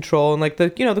out of control and like the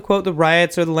the quote, the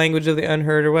riots are the language of the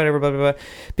unheard or whatever, blah blah blah,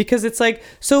 because it's like,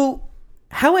 so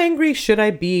how angry should I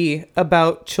be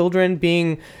about children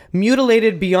being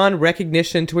mutilated beyond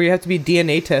recognition to where you have to be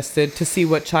DNA tested to see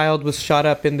what child was shot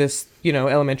up in this,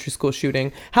 elementary school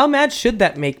shooting? How mad should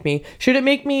that make me? Should it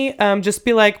make me just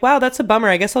be like, wow, that's a bummer.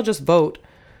 I guess I'll just vote.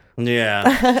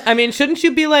 Yeah. I mean, shouldn't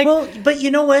you be like... Well, but you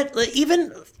know what?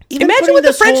 Even imagine what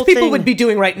the French people thing, would be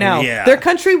doing right now. Yeah. Their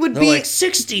country would They're be... like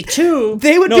 62.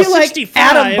 They would be 65.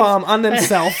 like atom bomb on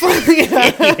themselves.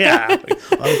 Yeah.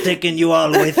 I'm taking you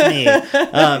all with me.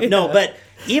 No, but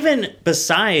even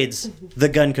besides the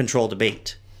gun control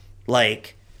debate,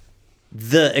 like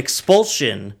the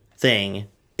expulsion thing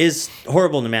is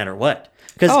horrible no matter what.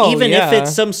 Because if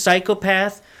it's some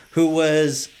psychopath who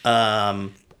was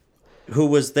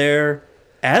there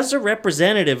as a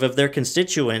representative of their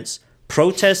constituents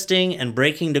protesting and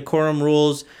breaking decorum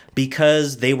rules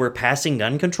because they were passing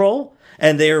gun control,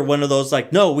 and they're one of those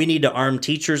like, no, we need to arm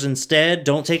teachers instead,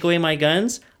 don't take away my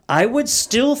guns, I would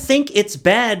still think it's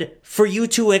bad for you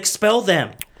to expel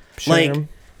them. Sure. Like,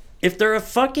 if they're a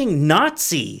fucking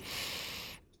Nazi,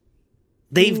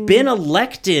 they've been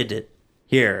elected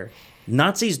here.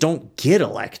 Nazis don't get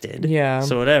elected. Yeah.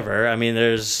 So whatever. I mean,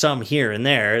 there's some here and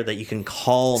there that you can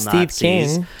call Steve Nazis.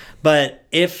 King. But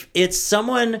if it's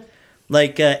someone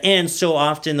like, and so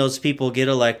often those people get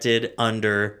elected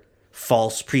under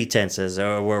false pretenses,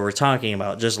 or where we're talking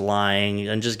about just lying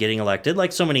and just getting elected,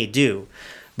 like so many do.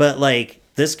 But like,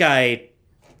 this guy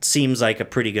seems like a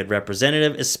pretty good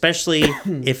representative, especially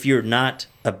if you're not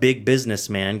a big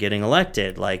businessman getting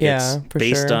elected. Like, it's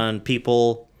based on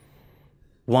people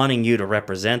wanting you to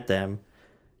represent them.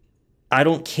 I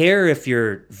don't care if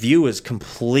your view is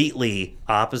completely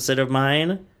opposite of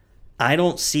mine. I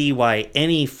don't see why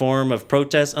any form of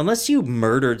protest, unless you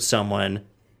murdered someone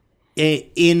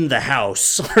in the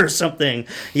house or something,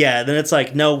 then it's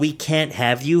like, no, we can't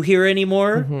have you here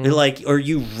anymore. Like, or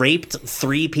you raped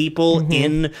 3 people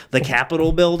in the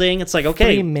Capitol building. It's like,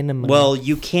 okay, well,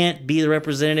 you can't be the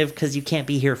representative because you can't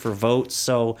be here for votes,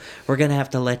 so we're gonna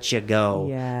have to let you go.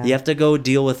 You have to go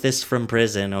deal with this from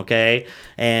prison, okay?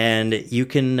 And you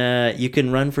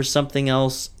can run for something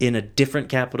else in a different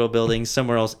Capitol building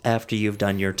somewhere else after you've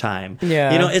done your time.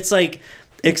 It's like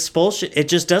expulsion. It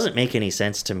just doesn't make any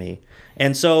sense to me.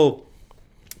 And so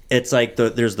it's like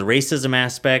there's the racism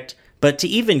aspect, but to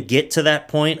even get to that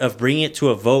point of bringing it to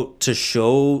a vote to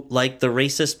show like the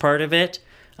racist part of it,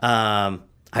 I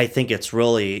think it's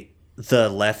really the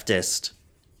leftist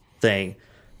thing,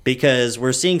 because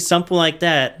we're seeing something like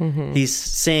that. He's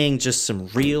saying just some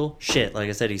real shit. Like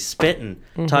I said, he's spitting,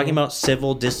 talking about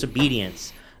civil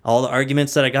disobedience, all the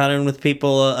arguments that I got in with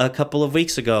people a couple of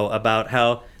weeks ago about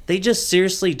how they just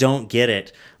seriously don't get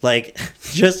it. Like,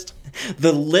 just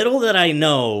the little that I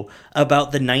know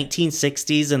about the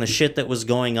 1960s and the shit that was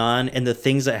going on and the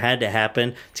things that had to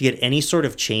happen to get any sort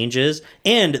of changes,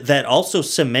 and that also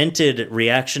cemented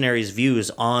reactionaries' views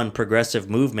on progressive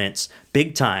movements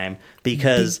big time,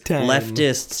 because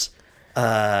leftists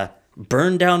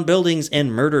burned down buildings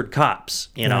and murdered cops,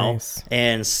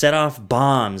 and set off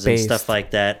bombs and stuff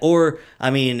like that. Or,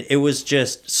 I mean, it was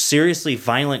just seriously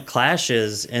violent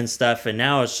clashes and stuff, and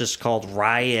now it's just called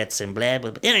riots and blah,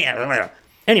 blah, blah.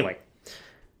 Anyway.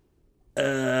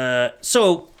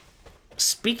 So,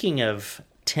 speaking of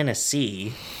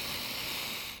Tennessee,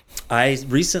 I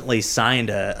recently signed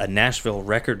a Nashville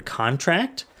record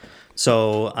contract.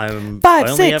 So I'm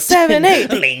 5, 6, 7,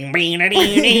 8.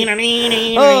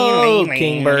 Oh,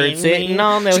 Kingbird sitting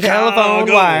on the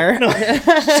telephone wire.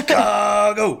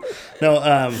 Chicago.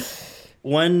 No,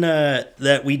 one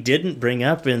that we didn't bring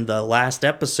up in the last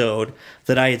episode,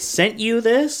 that I had sent you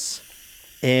this,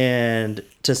 and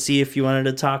to see if you wanted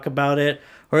to talk about it,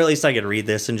 or at least I could read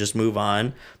this and just move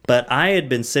on. But I had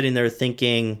been sitting there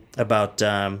thinking about,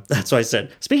 that's why I said,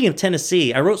 speaking of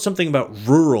Tennessee, I wrote something about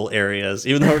rural areas,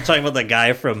 even though we're talking about the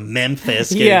guy from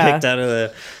Memphis getting kicked out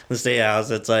of the state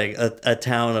house. It's like a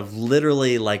town of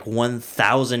literally like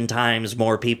 1,000 times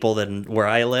more people than where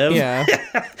I live. Yeah.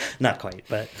 Not quite,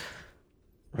 but...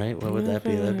 Right? What would that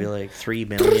be? That'd be like 3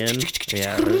 million?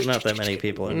 Yeah, there's not that many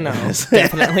people in Memphis.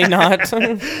 Definitely not.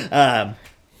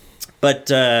 But,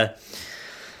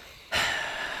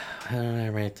 how did I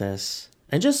write this?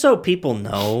 And just so people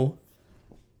know,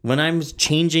 when I'm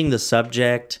changing the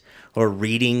subject or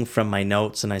reading from my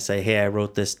notes and I say, hey, I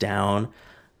wrote this down,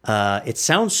 it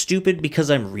sounds stupid because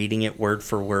I'm reading it word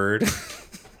for word.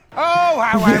 Oh,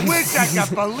 how I wish I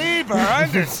could believe or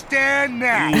understand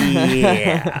that.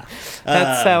 Yeah.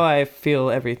 That's how I feel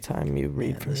every time you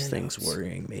read from this your thing's notes.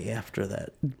 worrying me after that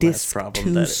Disc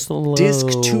problem. too slow. Disc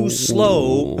too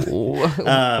slow.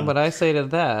 What I say to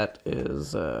that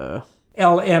is...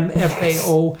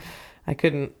 LMFAO. I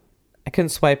couldn't I couldn't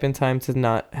swipe in time to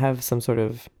not have some sort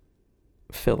of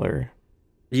filler.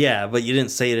 Yeah, but you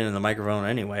didn't say it into the microphone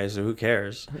anyway, so who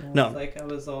cares? No. I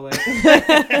was all like...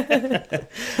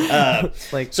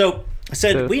 So I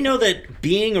said, we know that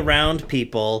being around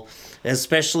people,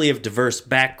 especially of diverse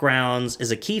backgrounds,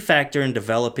 is a key factor in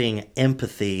developing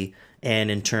empathy and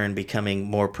in turn becoming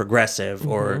more progressive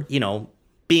or,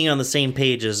 being on the same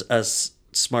page as us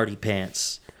smarty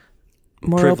pants,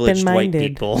 more privileged white open-minded.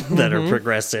 people that are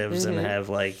progressives and have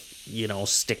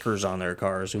stickers on their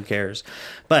cars. Who cares?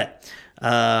 But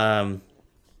let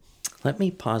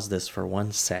me pause this for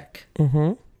 1 sec.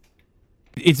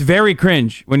 It's very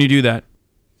cringe when you do that.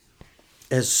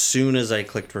 As soon as I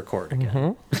clicked record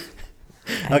again.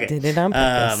 I did it on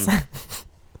purpose.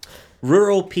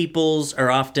 Rural peoples are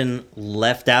often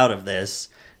left out of this,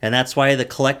 and that's why the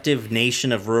collective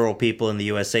nation of rural people in the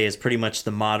USA is pretty much the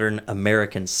modern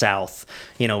American South.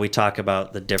 We talk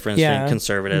about the difference between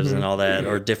conservatives and all that,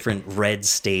 or different red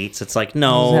states. It's like,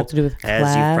 no, have to do with as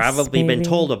class, you've probably been maybe?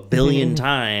 told a billion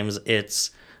times,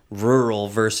 it's rural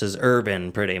versus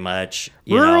urban, pretty much.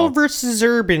 Rural versus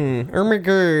urban. Oh my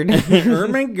god. Oh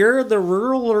my god, the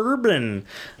rural urban.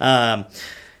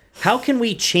 How can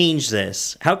we change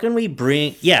this? How can we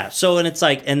bring... Yeah, so, and it's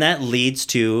like, and that leads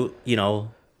to,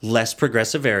 less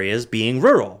progressive areas being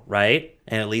rural, right?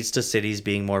 And it leads to cities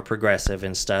being more progressive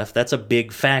and stuff. That's a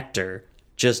big factor.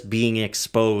 Just being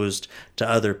exposed to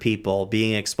other people,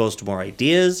 being exposed to more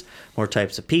ideas, more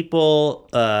types of people,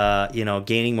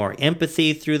 gaining more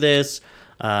empathy through this,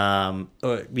 more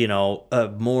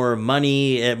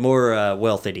money, more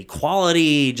wealth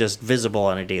inequality, just visible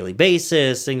on a daily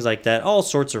basis, things like that, all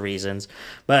sorts of reasons.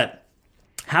 But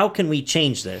how can we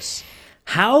change this?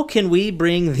 How can we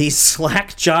bring these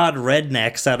slack-jawed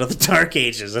rednecks out of the Dark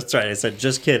Ages? That's right, I said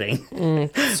just kidding.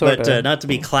 But not to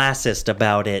be classist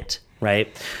about it, right?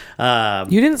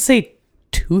 You didn't say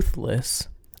toothless.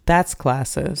 That's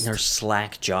classist. They're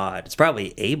slack-jawed. It's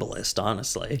probably ableist,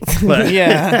 honestly. But,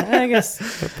 yeah, I guess.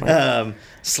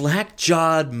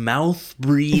 Slack-jawed,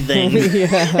 mouth-breathing.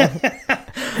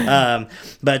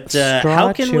 But Straw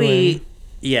how can chewing.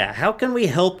 how can we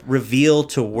help reveal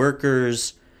to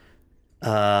workers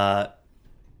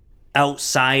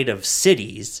outside of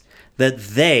cities that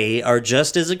they are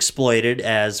just as exploited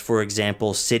as, for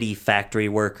example, city factory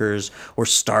workers or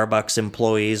Starbucks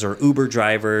employees or Uber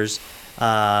drivers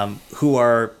who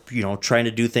are, trying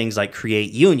to do things like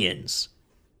create unions.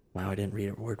 Wow, I didn't read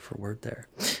it word for word there.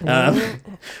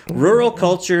 Rural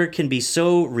culture can be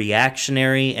so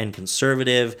reactionary and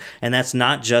conservative, and that's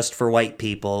not just for white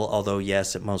people, although,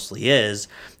 yes, it mostly is.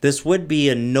 This would be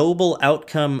a noble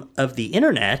outcome of the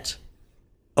internet,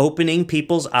 opening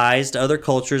people's eyes to other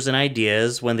cultures and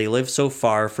ideas when they live so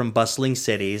far from bustling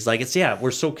cities.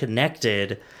 We're so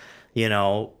connected,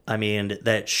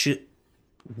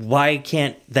 why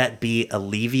can't that be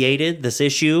alleviated, this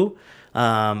issue?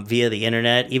 Via the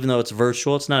internet, even though it's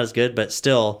virtual, it's not as good, but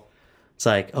still, it's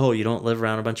like, oh, you don't live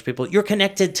around a bunch of people. You're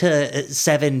connected to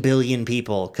 7 billion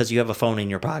people because you have a phone in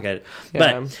your pocket.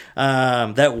 Yeah.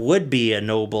 But that would be a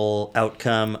noble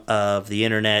outcome of the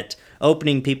internet,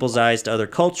 opening people's eyes to other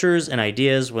cultures and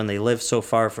ideas when they live so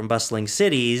far from bustling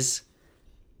cities.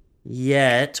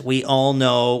 Yet, we all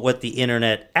know what the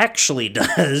internet actually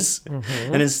does.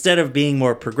 And instead of being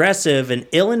more progressive, an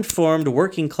ill-informed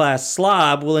working-class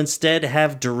slob will instead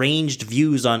have deranged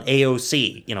views on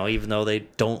AOC, even though they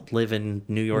don't live in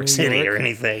New York City or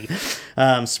anything.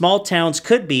 Small towns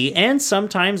could be, and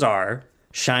sometimes are,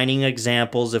 shining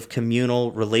examples of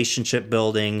communal relationship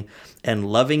building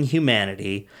and loving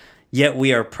humanity. Yet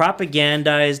we are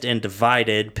propagandized and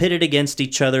divided, pitted against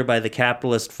each other by the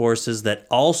capitalist forces that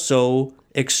also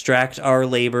extract our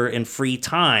labor and free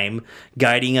time,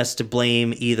 guiding us to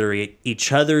blame either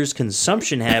each other's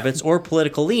consumption habits or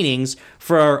political leanings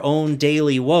for our own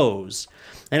daily woes.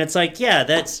 And it's like, yeah,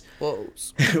 that's...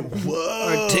 Woes. Whoa.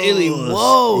 Our daily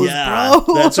woes, bro.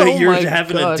 That's why you're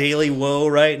having a daily woe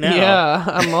right now. Yeah,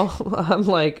 I'm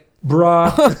like...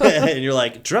 Bruh. And you're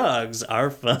like, drugs are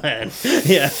fun.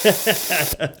 Yeah.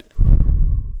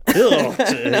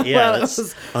 Yeah.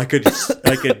 I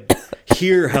could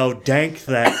hear how dank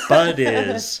that bud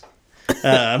is.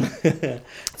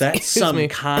 That's some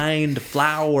kind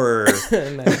flower.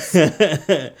 Nice.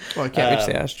 Well, I can't reach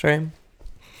the ashtray. I'm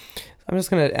just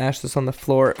gonna ash this on the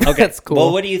floor. Okay. That's cool.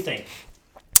 Well, what do you think?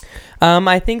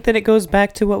 I think that it goes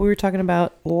back to what we were talking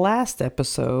about last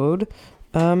episode.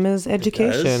 Is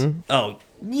education. Oh,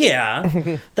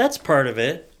 yeah. That's part of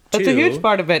it, too. That's a huge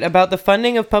part of it, about the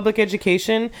funding of public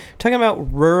education. Talking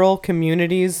about rural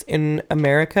communities in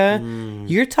America.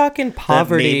 You're talking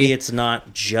poverty. That maybe it's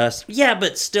not just... Yeah,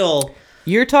 but still...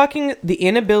 You're talking the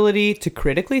inability to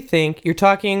critically think. You're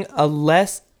talking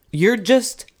you're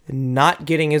just not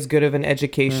getting as good of an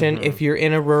education if you're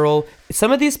in a rural.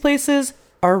 Some of these places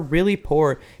are really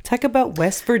poor. Talk about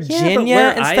West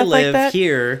Virginia and stuff like that.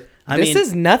 Here, This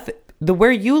is nothing.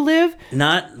 Where you live,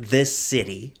 not this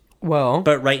city. well,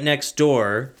 But right next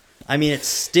door, I mean, it's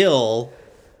still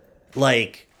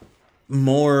like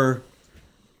more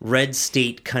red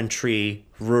state country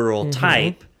rural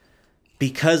type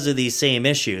because of these same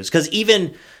issues. Because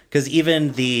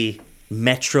even the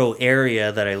metro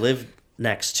area that I live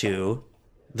next to,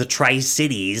 the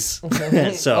Tri-Cities.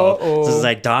 So as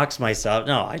I dox myself,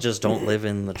 no, I just don't live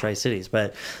in the Tri-Cities.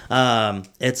 But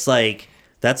it's like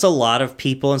that's a lot of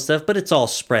people and stuff, but it's all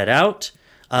spread out.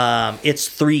 It's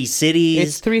 3 cities.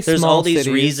 It's 3 There's small all these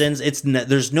cities. reasons.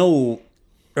 There's no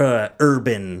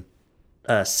urban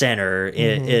center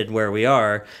in where we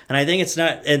are, and I think it's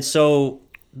not. And so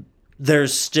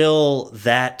there's still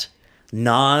that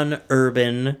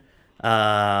non-urban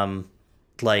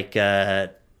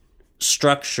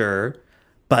structure,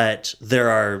 but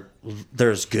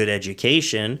there's good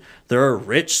education. There are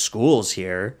rich schools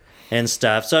here and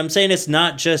stuff. So I'm saying it's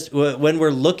not just when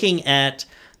we're looking at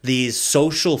these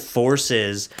social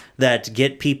forces that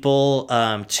get people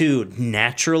to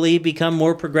naturally become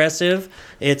more progressive.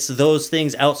 It's those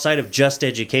things outside of just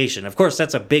education. Of course,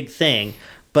 that's a big thing,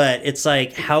 but it's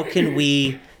like, how can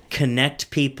we connect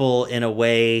people in a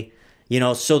way,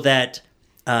 so that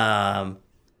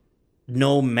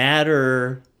no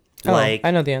matter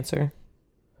I know the answer.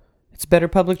 It's better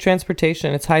public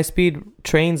transportation. It's high-speed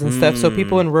trains and stuff, so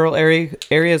people in rural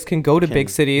areas can go to big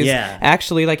cities. Yeah.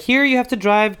 Actually, like here, you have to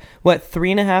drive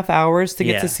 3.5 hours to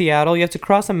get Yeah. to Seattle. You have to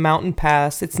cross a mountain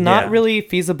pass. It's not really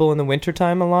feasible in the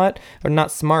wintertime a lot, or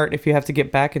not smart if you have to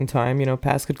get back in time.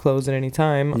 Pass could close at any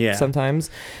time. Yeah.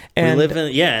 Sometimes. And we live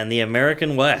in the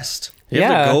American West. You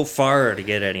have to go far to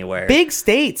get anywhere. big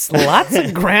states, lots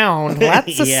of ground,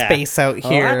 lots of Yeah. space out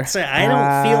here. I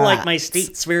don't feel like my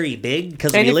state's very big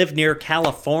because we live near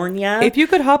California. If you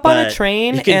could hop on a but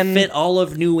train you can and fit all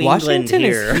of New England Washington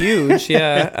here. is huge,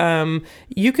 yeah.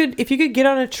 If you could get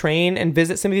on a train and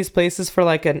visit some of these places for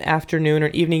like an afternoon or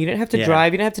evening, you didn't have to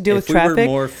drive, you didn't have to deal If with traffic. we were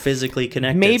more physically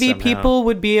connected, Maybe somehow. people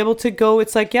would be able to go.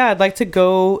 It's like, yeah, I'd like to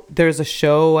go. There's a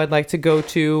show I'd like to go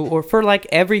to, or for like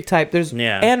every type.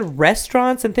 And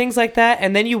restaurants and things like that.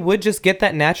 And then you would just get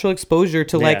that natural exposure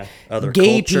to like other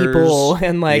gay cultures. people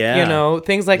and like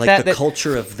things like that. The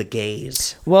culture of the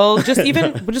gays. Well,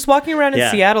 just walking around in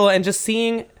Yeah. Seattle and just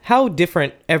seeing how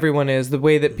different everyone is, the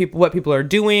way that what people are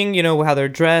doing, how they're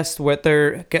dressed, what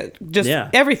they're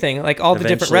everything, like all the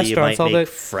different Eventually, restaurants, you all might make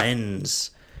the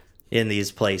friends in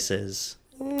these places.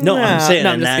 No, I'm saying,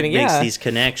 I'm and just that kidding, makes yeah. these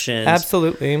connections.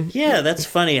 Absolutely. Yeah, that's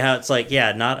funny how it's like,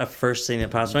 not a first thing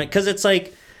that pops in mind. Because it's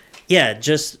like,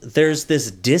 just there's this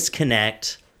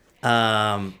disconnect.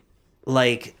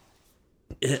 Like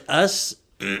us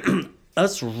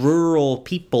rural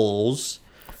peoples,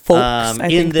 Folks, I in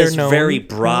think this they're known very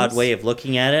broad as. way of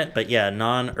looking at it. But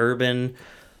non-urban,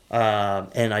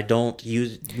 and I don't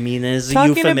mean it as a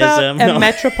Talking euphemism. about No. a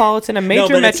major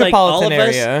but it's like all metropolitan of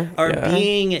us area are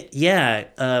being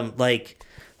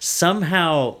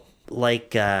somehow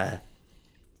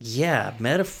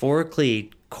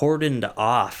metaphorically cordoned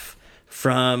off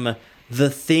from the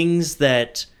things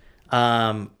that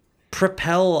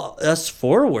propel us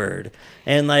forward.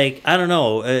 And I don't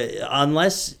know,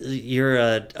 unless you're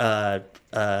a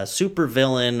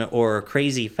supervillain or a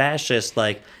crazy fascist,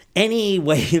 any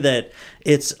way that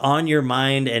it's on your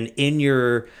mind and in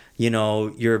your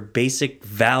your basic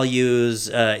values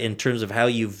in terms of how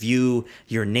you view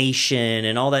your nation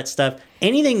and all that stuff,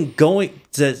 anything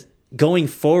going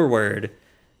forward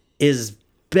is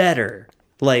better.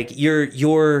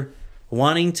 You're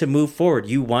wanting to move forward.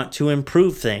 You want to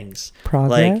improve things.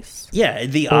 Progress?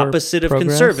 The Or opposite of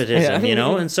progress? conservatism,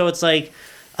 Yeah. And so it's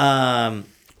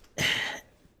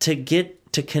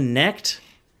to connect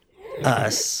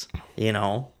us,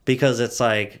 because it's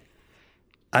I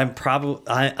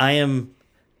am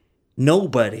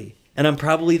nobody, and I'm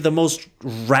probably the most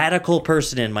radical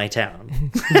person in my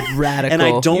town. Radical. And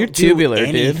I don't You're do tubular,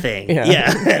 dude. anything.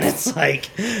 Yeah. And it's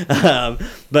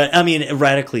but I mean,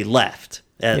 radically left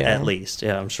at least.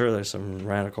 Yeah, I'm sure there's some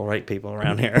radical right people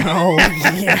around here. Oh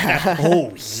yeah.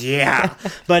 Oh yeah.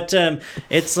 But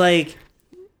it's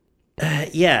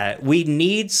we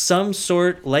need some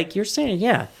sort, like you're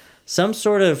saying, some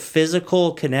sort of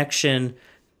physical connection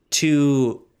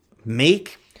to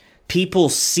make people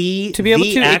see To be able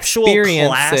the to actual experience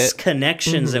class it.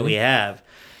 connections that we have,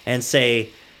 and say,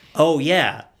 oh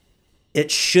yeah, it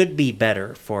should be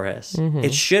better for us.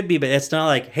 It should be, but it's not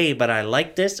like, hey, but I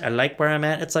like this. I like where I'm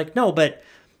at. It's like, no, but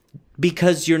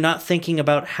because you're not thinking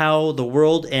about how the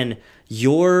world and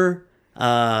your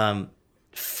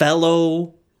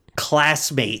fellow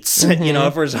classmates, you know,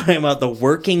 if we're talking about the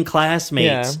working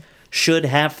classmates, should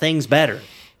have things better.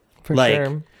 For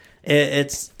sure.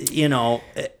 It's, you know...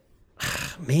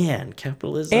 Man,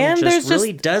 capitalism and just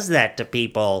really does that to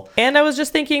people. And I was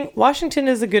just thinking, Washington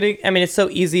is a good... I mean, it's so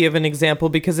easy of an example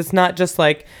because it's not just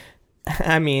like...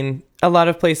 I mean, a lot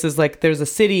of places, like, there's a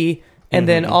city and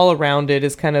then all around it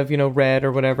is kind of, you know, red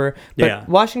or whatever. But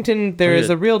Washington, there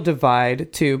is a real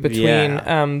divide, too, between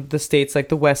the states, like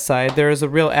the West Side. There is a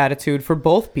real attitude for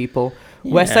both people.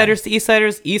 West Siders to East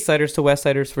Siders, East Siders to West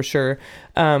Siders for sure.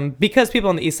 Because people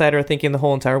on the East Side are thinking the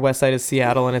whole entire West Side is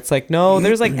Seattle, and it's like, no,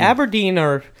 there's like Aberdeen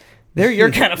or they're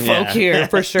your kind of folk here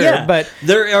for sure. Yeah. But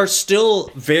there are still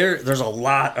there's a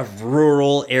lot of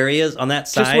rural areas on that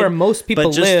side. Just where most people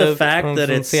live. But just the fact that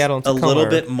it's Seattle a little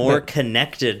bit more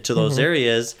connected to those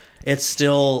areas, it's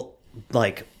still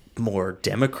like more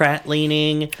Democrat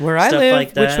leaning, where I stuff live,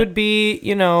 like that. which would be,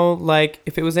 you know, like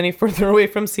if it was any further away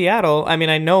from Seattle. I mean,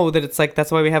 I know that it's like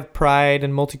that's why we have Pride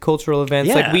and multicultural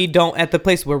events. Like we don't at the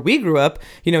place where we grew up,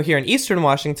 you know, here in Eastern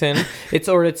Washington. It's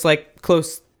like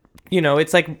close, you know,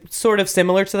 it's like sort of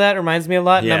similar to that. It reminds me a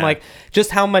lot, and I'm like,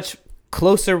 just how much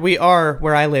closer we are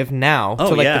where I live now to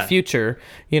like the future.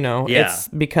 You know, it's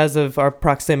because of our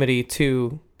proximity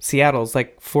to Seattle's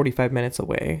like 45 minutes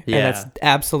away, and that's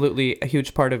absolutely a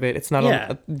huge part of it. It's not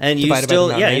and you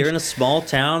still you're in a small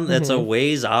town that's a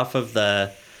ways off of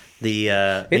the main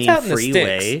out in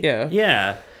freeway. The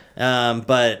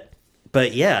sticks.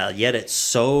 But yet it's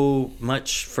so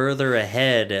much further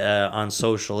ahead on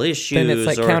social issues. Then it's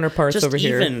like or counterparts just over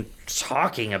here. even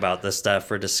talking about this stuff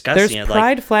or discussing There's it.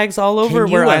 pride like, flags all over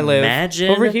where I live.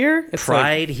 Imagine over here, it's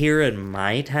pride here in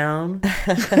my town.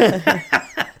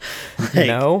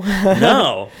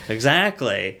 No,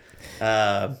 exactly.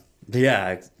 Oh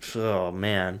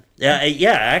man,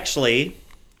 actually,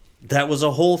 that was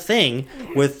a whole thing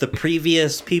with the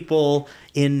previous people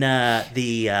in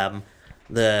the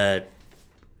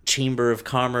Chamber of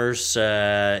Commerce,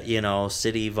 you know,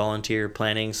 city volunteer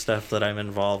planning stuff that I'm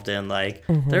involved in. Like,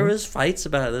 there was fights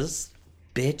about this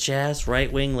bitch ass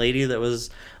right wing lady that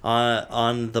was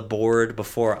on the board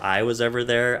before I was ever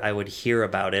there. I would hear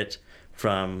about it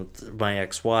from my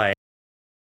ex-wife,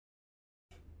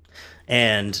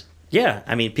 and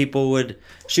I mean,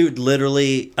 she would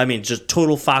literally, I mean, just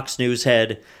total Fox News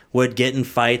head, would get in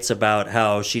fights about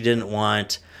how she didn't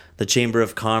want the Chamber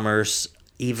of Commerce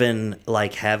even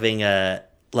like having it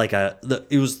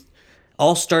was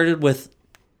all started with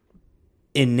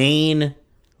inane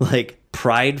like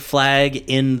pride flag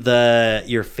in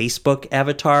your Facebook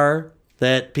avatar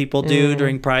that people do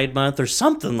during Pride Month or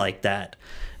something like that,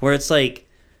 where it's like,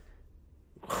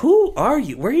 who are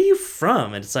you? Where are you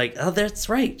from? And it's like, oh, that's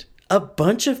right. A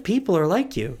bunch of people are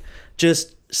like you.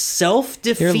 Just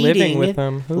self-defeating. You're living with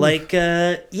them. Oof. Like,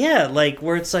 like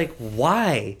where it's like,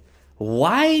 why?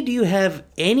 Why do you have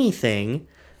anything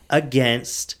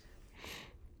against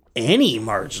any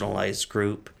marginalized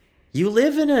group? You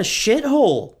live in a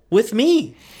shithole with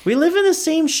me. We live in the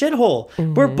same shithole.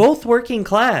 We're both working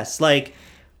class. Like,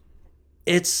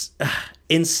 it's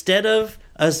instead of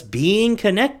us being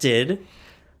connected,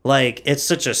 like, it's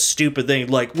such a stupid thing.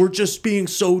 Like, we're just being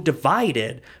so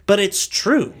divided. But it's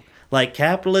true. Like,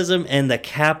 capitalism and the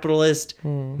capitalist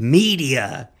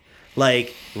media,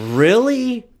 like,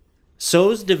 really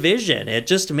sows division. It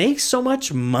just makes so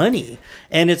much money.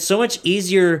 And it's so much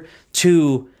easier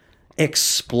to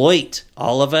exploit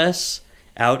all of us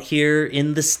out here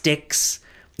in the sticks,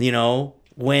 you know,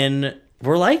 when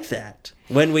we're like that.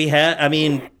 When we had, I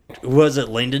mean, was it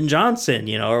Lyndon Johnson,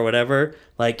 you know, or whatever,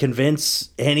 like convince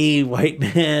any white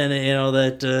man, you know,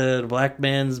 that the black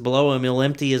man's below him, he'll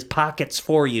empty his pockets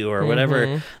for you or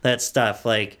whatever, that stuff.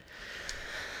 Like,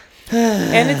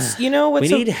 and it's, you know, we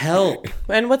need help.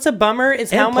 And what's a bummer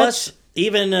is how plus, much.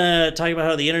 Even talking about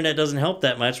how the internet doesn't help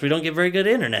that much, we don't get very good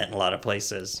internet in a lot of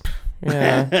places.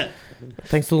 Yeah.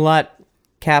 Thanks a lot,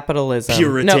 capitalism.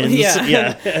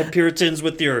 Puritans. Puritans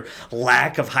with your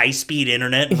lack of high-speed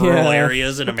internet in rural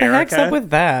areas in America. What the heck's up with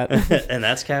that? And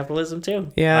that's capitalism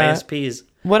too. Yeah. ISPs.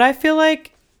 What I feel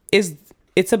like is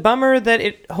it's a bummer that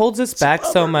it holds us back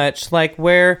so much. Like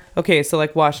so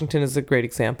like Washington is a great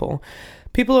example.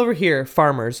 People over here,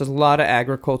 farmers, there's a lot of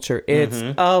agriculture. It's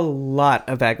a lot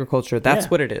of agriculture. That's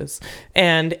what it is.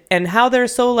 And how they're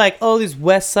so like, oh, these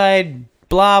West Side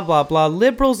blah, blah, blah,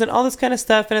 liberals and all this kind of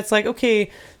stuff. And it's like,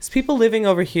 okay, there's people living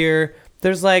over here.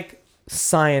 There's like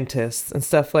scientists and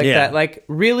stuff like that, like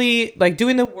really like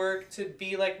doing the work to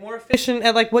be like more efficient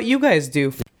at like what you guys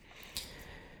do.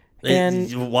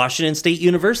 And Washington State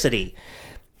University.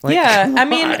 Like, yeah, I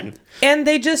mean, and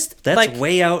they just that's like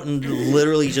way out and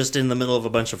literally just in the middle of a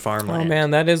bunch of farmland. Oh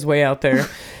man, that is way out there.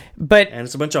 But and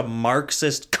it's a bunch of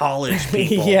Marxist college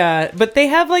people. Yeah, but they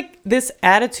have like this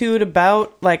attitude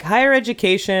about like higher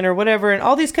education or whatever, and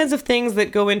all these kinds of things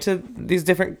that go into these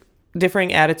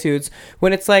differing attitudes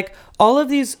when it's like all of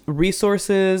these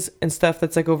resources and stuff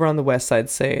that's like over on the west side,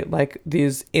 say like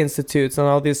these institutes and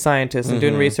all these scientists and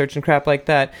doing research and crap like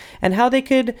that, and how they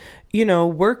could, you know,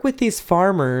 work with these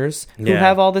farmers who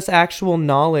have all this actual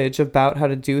knowledge about how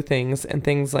to do things and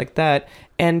things like that,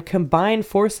 and combine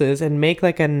forces and make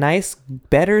like a nice,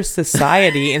 better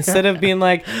society instead of being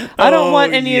like, I don't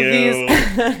want any of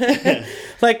these.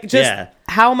 Like just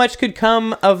how much could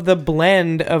come of the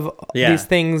blend of these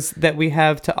things that we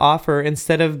have to offer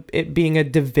instead of it being a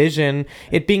division,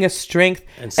 it being a strength.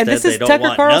 Instead, and this they is don't Tucker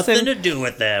want Carlson. Nothing to do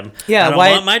with them. Yeah, I don't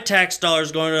want my tax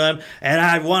dollars going to them, and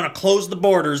I want to close the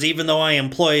borders, even though I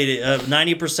employed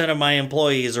 90% of my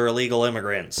employees are illegal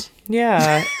immigrants.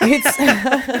 Yeah,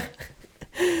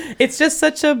 it's just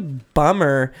such a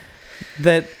bummer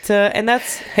that and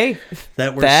that's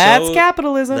that's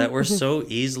capitalism that we're so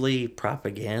easily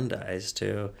propagandized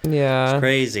too. Yeah, it's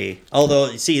crazy.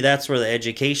 Although, see, that's where the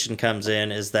education comes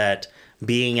in, is that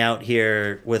being out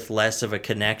here with less of a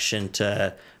connection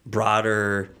to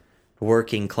broader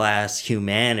working class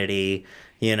humanity,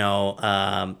 you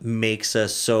know, makes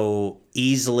us so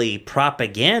easily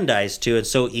propagandized to and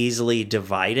so easily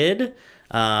divided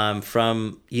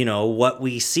from, you know, what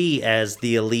we see as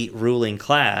the elite ruling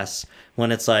class,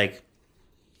 when it's like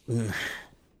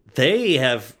they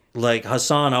have, like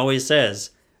Hassan always says,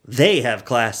 they have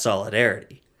class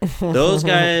solidarity. Those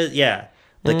guys,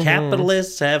 the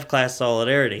capitalists have class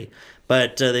solidarity,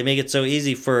 but they make it so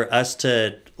easy for us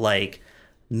to like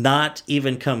not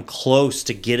even come close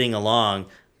to getting along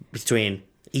between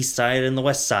East Side and the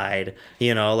West Side,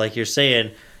 you know, like you're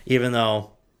saying, even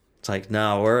though it's like,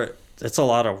 no, it's a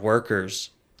lot of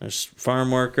workers. There's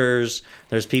farm workers.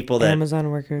 There's people that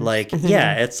Amazon workers. Like,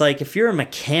 yeah, it's like if you're a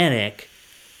mechanic,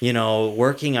 you know,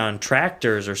 working on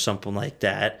tractors or something like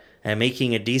that and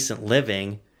making a decent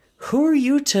living, who are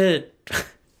you to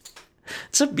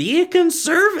be a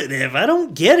conservative? I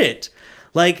don't get it.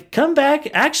 Like, come back.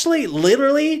 Actually,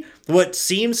 literally, what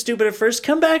seems stupid at first,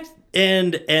 come back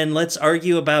and let's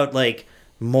argue about like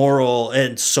moral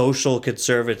and social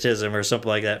conservatism or something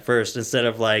like that first, instead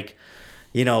of like,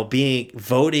 you know,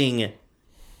 voting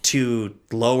to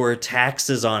lower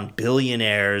taxes on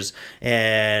billionaires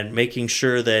and making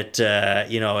sure that,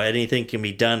 you know, anything can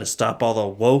be done to stop all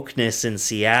the wokeness in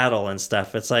Seattle and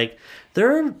stuff. It's like,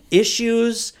 there are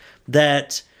issues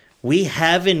that we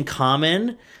have in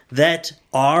common that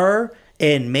are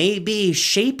and may be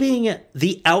shaping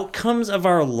the outcomes of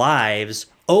our lives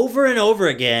over and over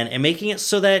again, and making it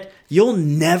so that you'll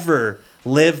never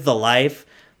live the life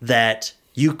that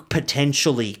you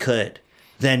potentially could.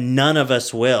 Then none of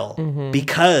us will,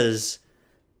 because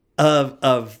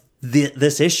of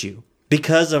this issue,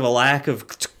 because of a lack of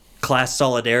class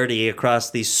solidarity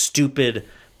across these stupid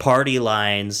party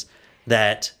lines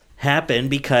that happen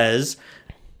because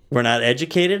we're not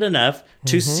educated enough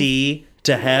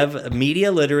to have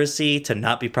media literacy, to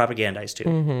not be propagandized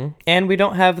to. And we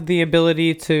don't have the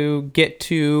ability to get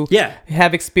to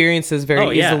have experiences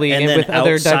very easily, and and then with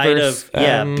other outside diverse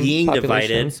of being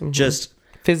populations. divided, just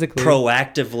physically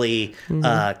proactively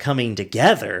coming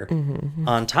together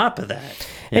on top of that.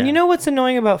 And you know what's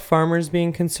annoying about farmers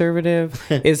being conservative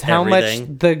is how Everything.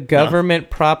 much the government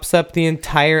props up the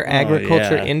entire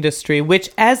agriculture industry, which,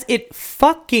 as it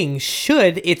fucking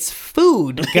should, it's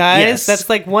food, guys. Yes. That's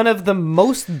like one of the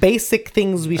most basic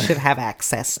things we should have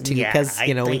access to, because,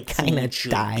 you know, we kind of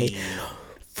die.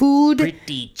 Food,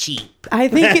 pretty cheap. I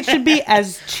think it should be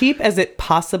as cheap as it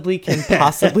possibly can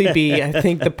possibly be. I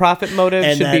think the profit motive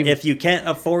And should that be. if you can't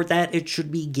afford that, it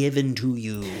should be given to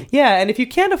you. Yeah, and if you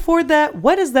can't afford that,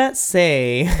 what does that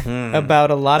say about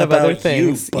a lot of other About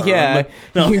things? you, bum. Yeah,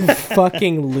 No. you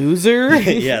fucking loser.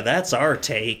 Yeah, that's our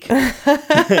take.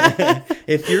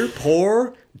 If you're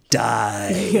poor,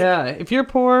 die. Yeah, if you're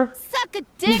poor, Suck a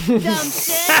dick, dumb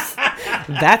shit.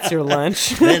 that's your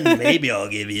lunch. Then maybe I'll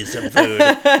give you some food.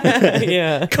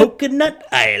 Yeah. Coconut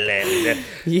Island.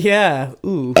 Yeah.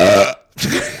 Ooh.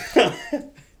 Do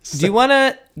you want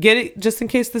to get it just in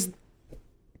case this...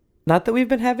 Not that we've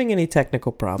been having any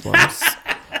technical problems.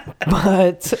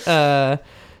 But,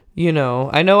 you know,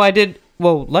 I know I did...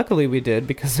 Well, luckily we did,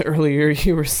 because earlier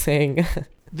you were saying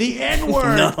The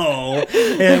N-word. No,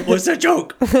 it was a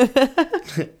joke.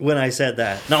 When I said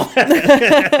that. No.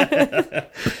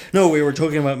 No, we were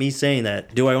talking about me saying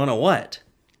that. Do I want to what?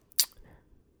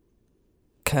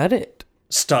 Cut it.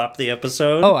 Stop the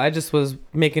episode? Oh, I just was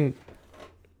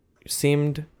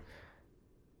seemed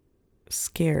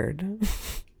scared.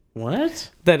 What?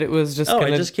 That it was just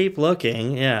I just keep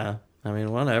looking. Yeah. I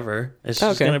mean, whatever. It's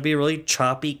just going to be a really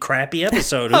choppy, crappy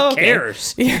episode. Who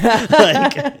cares?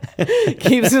 Yeah.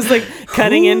 Keeps just like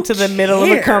cutting into the middle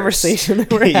of a conversation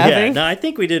that we're having. Yeah, no, I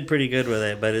think we did pretty good with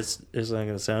it, but it's not going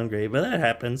to sound great, but that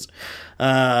happens.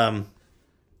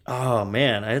 Oh,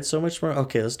 man, I had so much more.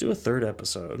 Okay, let's do a third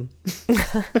episode.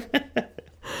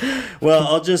 Well,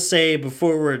 I'll just say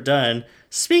before we're done,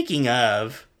 speaking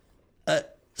of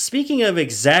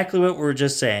exactly what we were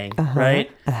just saying,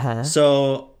 right?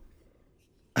 So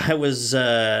I was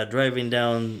driving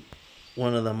down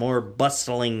one of the more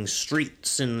bustling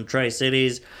streets in the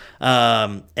Tri-Cities,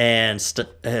 and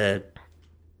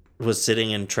was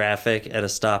sitting in traffic at a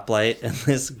stoplight, and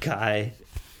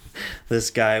this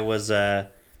guy was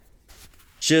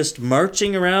just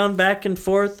marching around back and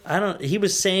forth. He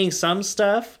was saying some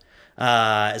stuff,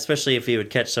 especially if he would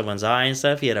catch someone's eye and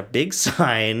stuff. He had a big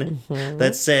sign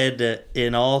that said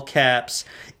in all caps,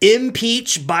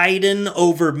 "Impeach Biden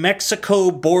over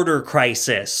Mexico border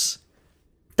crisis."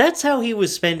 That's how he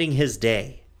was spending his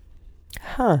day.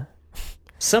 Huh.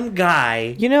 Some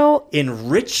guy, in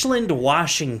Richland,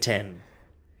 Washington,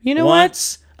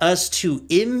 wants us to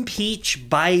impeach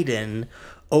Biden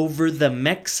over the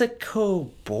Mexico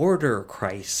border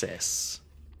crisis.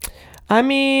 I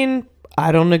mean,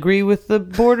 I don't agree with the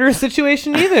border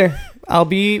situation either.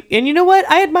 And you know what?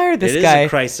 I admire this guy. It is a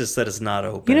crisis that is not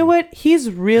open. You know what? He's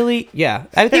really,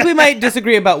 I think we might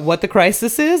disagree about what the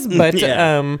crisis is, but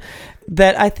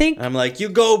that I think I'm like, you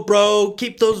go, bro.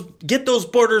 Get those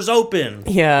borders open.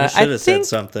 Yeah, I should have said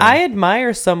something. I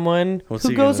admire someone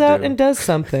who goes out and does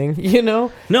something.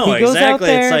 No, he goes exactly. Out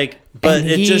there it's like, but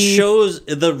it just shows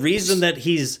the reason that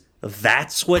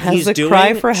that's what he's doing.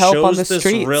 Cry for help shows on the this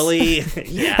streets. Really,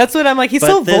 that's what I'm like. He's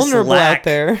so vulnerable out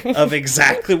there. Of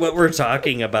exactly what we're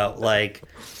talking about. Like,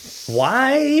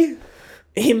 why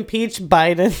impeach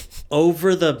Biden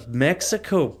over the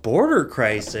Mexico border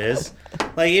crisis?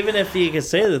 Like, even if you could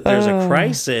say that there's a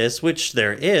crisis, which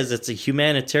there is, it's a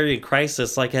humanitarian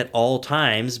crisis, like at all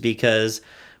times, because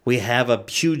we have a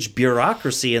huge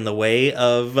bureaucracy in the way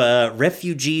of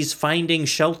refugees finding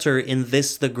shelter in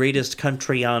the greatest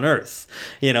country on earth.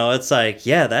 It's like,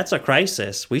 yeah, that's a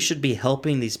crisis. We should be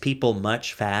helping these people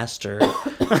much faster.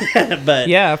 But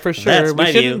yeah, for sure.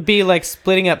 We shouldn't be like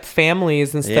splitting up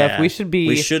families and stuff. Yeah, we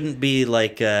shouldn't be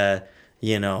like,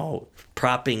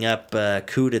 propping up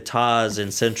coup d'etats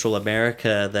in Central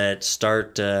America that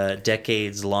start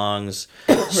decades-long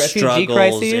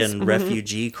struggles and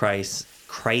refugee crises.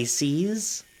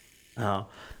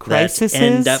 That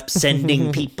end up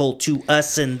sending people to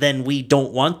us, and then we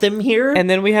don't want them here. And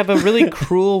then we have a really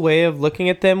cruel way of looking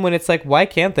at them when it's like, why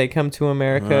can't they come to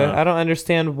America? I don't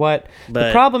understand what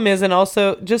the problem is. And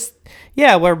also just,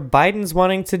 where Biden's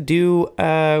wanting to do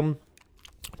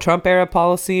Trump-era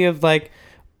policy of like,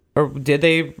 or did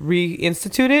they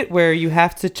reinstitute it where you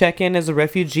have to check in as a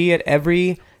refugee at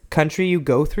every country you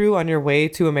go through on your way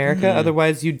to America?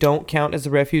 Otherwise, you don't count as a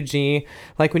refugee.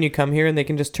 Like when you come here and they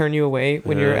can just turn you away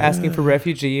when you're asking for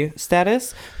refugee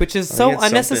status, which is so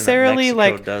unnecessarily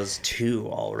Mexico like does too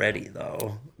already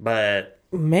though. But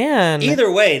man,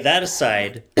 either way, that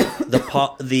aside,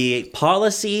 the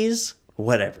policies,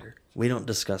 whatever. We don't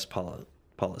discuss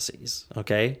policies,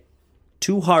 okay?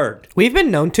 Too hard. We've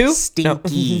been known to.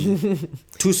 Stinky.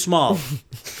 Too small.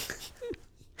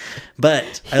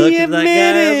 But I looked at that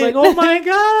guy, I was like, oh my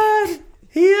God,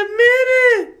 he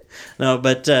admitted. No,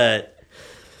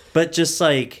 but just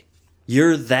like,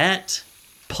 you're that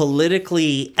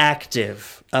politically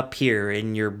active up here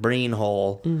in your brain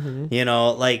hole,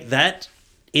 like that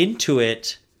into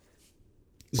it,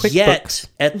 yet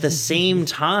at the same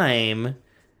time,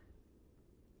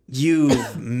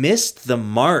 you've missed the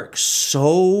mark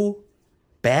so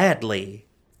badly.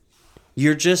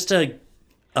 You're just a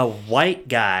white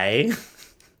guy,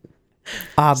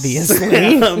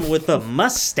 obviously, with a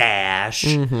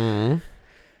mustache,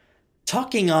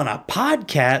 talking on a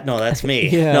podcast. No, that's me.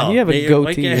 Yeah, no, you have a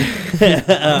goatee.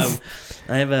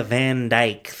 I have a Van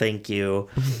Dyke, thank you.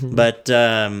 But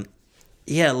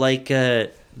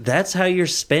that's how you're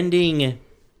spending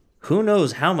who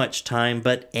knows how much time,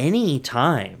 but any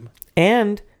time.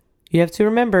 And you have to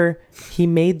remember, he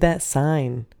made that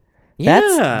sign.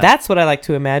 That's what I like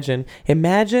to imagine.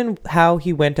 Imagine how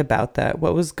he went about that.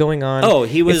 What was going on? Oh,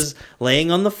 he was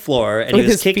laying on the floor and he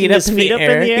was kicking his feet up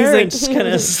in the air and just kind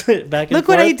of sit back and Look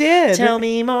forth. what I did. Tell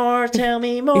me more, tell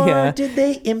me more. Yeah. Did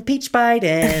they impeach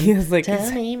Biden? He was like,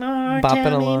 tell me more, bopping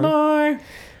tell along. me more.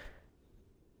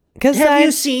 Because Have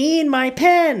you seen my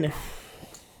pen?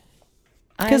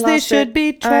 Because they should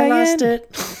be trying. I lost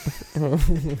it.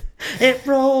 It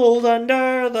rolled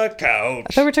under the couch.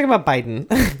 I thought we were talking about Biden.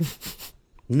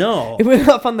 No. It went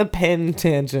off on the pen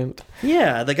tangent.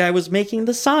 Yeah, the guy was making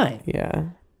the sign. Yeah.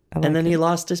 And then he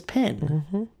lost his pen.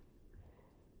 Mm-hmm.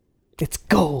 It's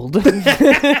gold.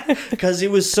 Because he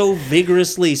was so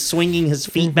vigorously swinging his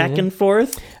feet back and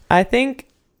forth. I think...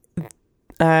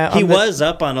 he was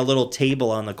up on a little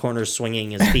table on the corner swinging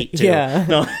his feet too. Yeah.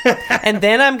 No. And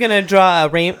then I'm going to draw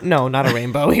a No, not a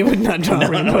rainbow. He would not draw a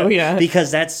rainbow, yeah. Because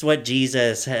that's what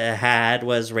Jesus had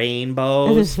was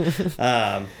rainbows.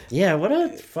 Yeah, what a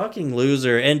fucking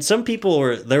loser. And some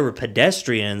people there were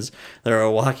pedestrians that were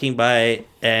walking by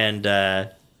and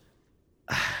I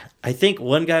think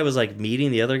one guy was like meeting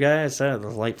the other guy. I sat at the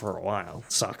light for a while.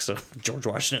 Sucks a George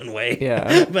Washington way.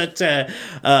 Yeah.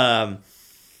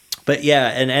 But yeah,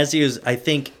 and as I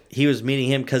think he was meeting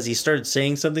him because he started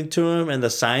saying something to him, and the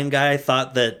sign guy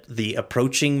thought that the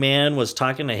approaching man was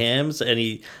talking to him, and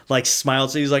he like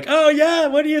smiled. So he was like, "Oh yeah,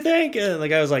 what do you think?" And the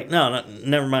guy was like, "No,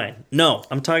 never mind. No,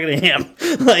 I'm talking to him."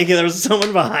 Like there was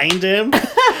someone behind him,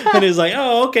 and he was like,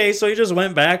 "Oh, okay." So he just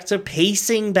went back to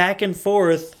pacing back and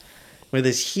forth with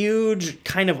this huge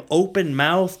kind of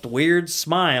open-mouthed, weird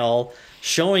smile,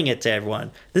 showing it to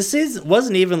everyone.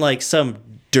 Wasn't even like some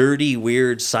dirty,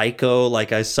 weird psycho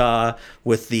like I saw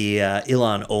with the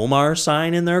Ilhan Omar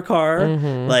sign in their car.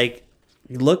 Mm-hmm. Like,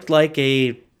 looked like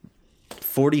a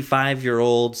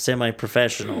 45-year-old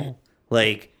semi-professional.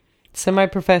 Like,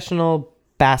 semi-professional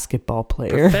basketball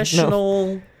player.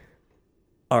 Professional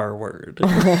R word.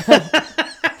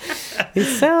 It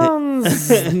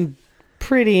sounds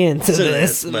pretty into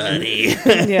this, buddy.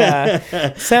 Yeah.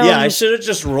 Yeah, I should have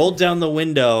just rolled down the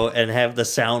window and have the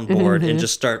soundboard and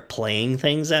just start playing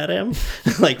things at him,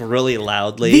 like really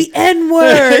loudly. The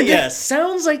N-word! Yeah,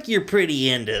 sounds like you're pretty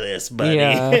into this, buddy.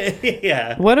 Yeah.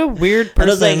 Yeah. What a weird person. And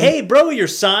I was like, hey, bro, your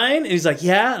sign? And he's like,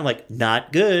 yeah. I'm like,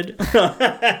 not good.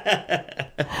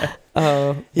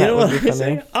 Oh, you know what I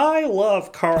say? I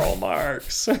love Karl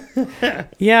Marx.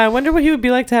 Yeah, I wonder what he would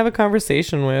be like to have a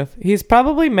conversation with. He's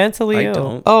probably mentally ill.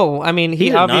 don't. Oh, I mean, he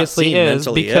did not obviously seem is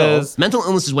mentally because... Mental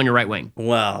illness is when you're right wing.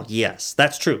 Well, yes,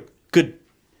 that's true. Good.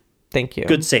 Thank you.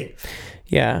 Good save.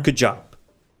 Yeah. Good job.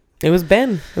 It was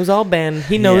Ben. It was all Ben.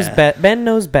 He knows Ben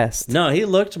knows best. No, he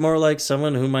looked more like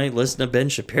someone who might listen to Ben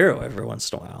Shapiro every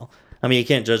once in a while. I mean, you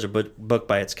can't judge a book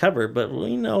by its cover, but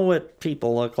we know what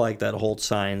people look like that hold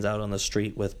signs out on the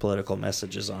street with political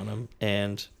messages on them.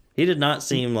 And he did not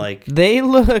seem like... They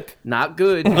look... Not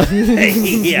good.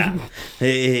 Yeah.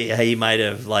 He might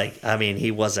have,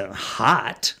 he wasn't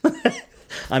hot.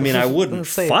 I mean, I wouldn't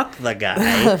fuck the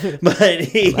guy, but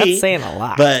That's saying a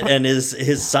lot. And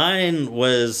his sign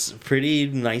was pretty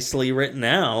nicely written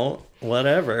out.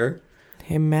 Whatever.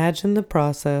 Imagine the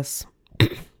process.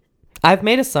 I've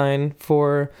made a sign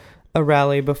for a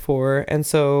rally before, and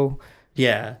so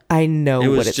yeah, I know what it's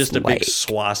like. It was just a big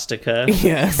swastika.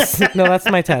 Yes. No, that's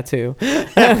my tattoo.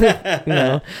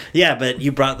 No. Yeah, but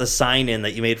you brought the sign in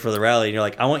that you made for the rally, and you're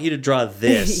like, I want you to draw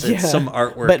this. Yeah, it's some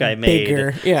artwork but I made.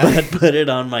 bigger. Yeah. But put it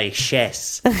on my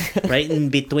chest, right in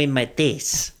between my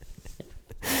teeth.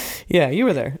 Yeah, you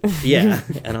were there. Yeah.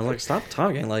 And I'm like, stop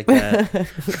talking like that.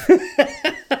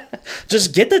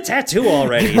 Just get the tattoo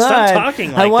already. God, Stop talking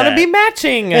like that. I want to be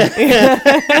matching.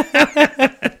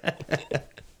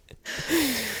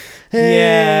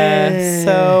 Yeah.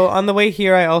 So on the way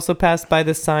here, I also passed by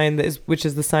the sign which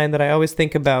is the sign that I always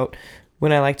think about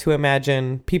when I like to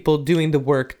imagine people doing the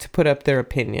work to put up their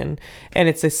opinion. And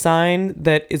it's a sign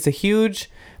that is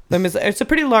it's a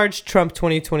pretty large Trump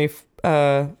 2020,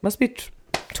 must be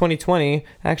 2020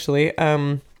 actually,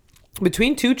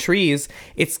 between two trees.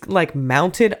 It's like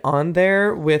mounted on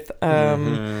there with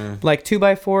like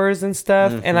 2x4s and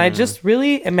stuff, and I just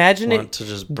really imagine it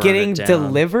getting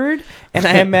delivered, and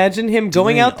I imagine him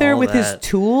going out there with his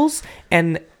tools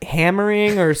and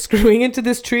hammering or screwing into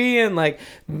this tree and like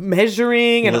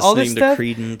measuring and all this stuff.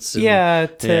 Credence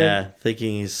and,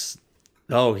 thinking he's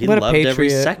he loved every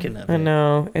second of it. I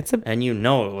know and you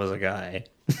know it was a guy.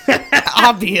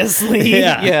 Obviously.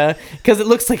 Yeah, because it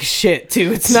looks like shit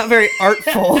too. It's not very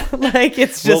artful. Like,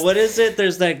 it's just... Well, what is it?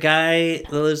 There's that guy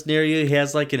that lives near you. He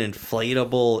has like an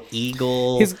inflatable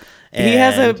eagle, He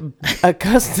has a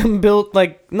custom built,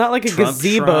 like, not like a Trump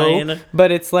gazebo, shrine.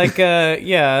 but it's like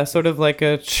sort of like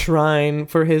a shrine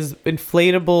for his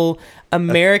inflatable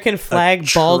American flag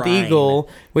bald shrine. eagle,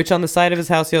 which on the side of his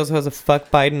house he also has a fuck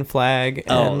Biden flag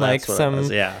and like that's what it some was,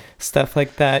 yeah. stuff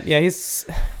like that. Yeah,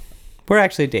 we're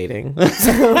actually dating.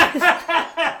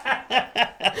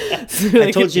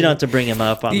 I told you not to bring him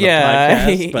up on the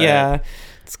podcast. But yeah.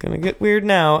 It's gonna get weird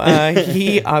now.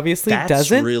 He obviously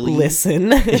doesn't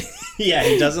listen. Yeah,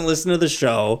 he doesn't listen to the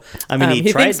show. I mean,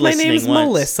 he tried thinks my listening name's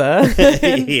once.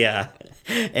 Melissa. Yeah.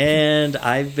 And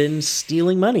I've been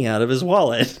stealing money out of his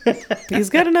wallet. He's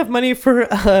got enough money for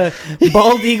a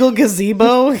bald eagle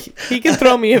gazebo. He can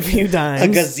throw me a few dimes. A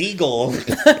gazebo.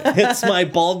 It's my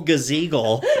bald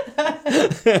gazebo.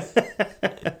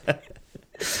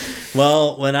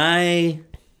 Well, when I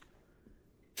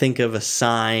think of a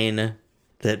sign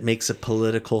that makes a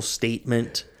political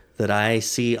statement that I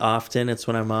see often, it's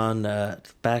when I'm on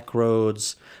back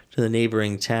roads to the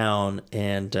neighboring town,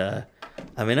 and I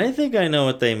think I know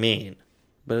what they mean,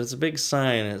 but it's a big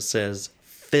sign that says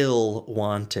 "Phil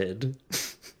wanted."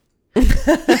 I'm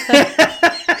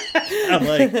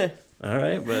like, all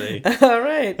right, buddy. All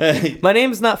right. My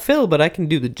name's not Phil, but I can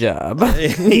do the job.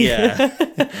 Yeah.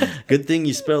 Good thing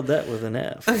you spelled that with an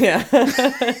F. Yeah.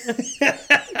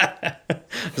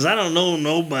 Because I don't know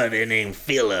nobody named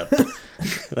Philip.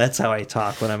 That's how I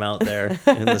talk when I'm out there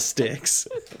in the sticks.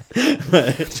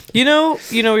 But,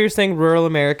 you're saying rural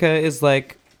America is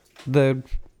like the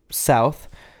South.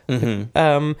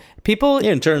 mm-hmm. People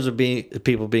in terms of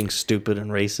people being stupid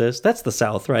and racist, that's the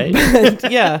South, right?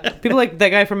 Yeah, people like that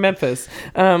guy from Memphis.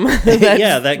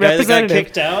 Yeah, that guy that got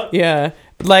kicked out. Yeah,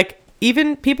 like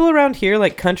even people around here,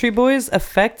 like country boys,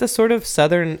 affect a sort of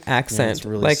Southern accent. Yeah, it's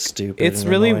really like stupid. It's and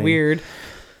really annoying. weird.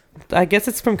 I guess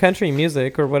it's from country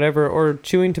music or whatever, or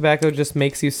chewing tobacco just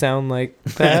makes you sound like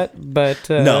that. But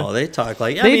no, they talk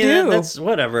like they do. That's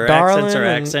whatever. Darlin' accents are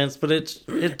and- accents, but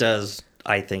it does.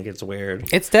 I think it's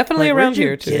weird. It's definitely Like, around where'd you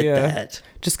here too. get Yeah, that?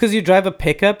 just because you drive a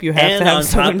pickup, you have And to have on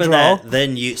Southern top of drawl. that,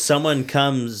 then someone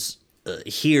comes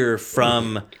here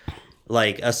from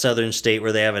like a southern state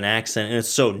where they have an accent, and it's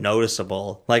so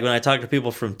noticeable. Like when I talk to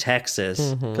people from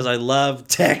Texas, because I love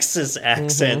Texas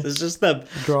accent. It's just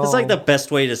it's like the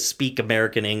best way to speak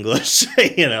American English,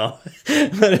 But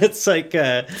it's like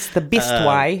It's the best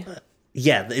way.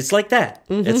 yeah, it's like that.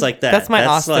 It's like that. That's my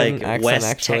Austin like accent, West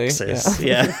actually. Texas.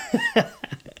 Yeah.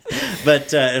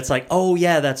 But it's like, oh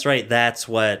yeah, that's right. That's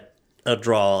what a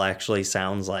drawl actually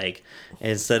sounds like.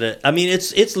 Instead of,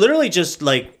 it's literally just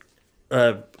like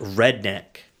redneck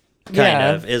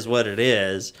kind of is what it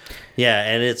is. Yeah,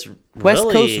 and it's West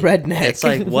really, Coast redneck. It's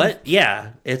like what?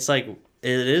 Yeah, it's like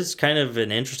it is kind of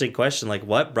an interesting question. Like,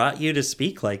 what brought you to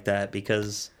speak like that?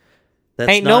 Because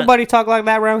Ain't nobody talk like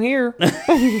that around here.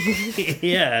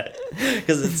 Yeah,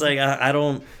 because it's like I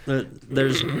don't.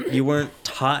 You weren't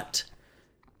taught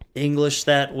English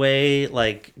that way,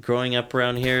 like growing up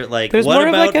around here. Like, There's what more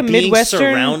of, about like, a being Midwestern-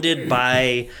 surrounded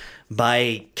by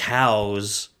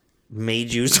cows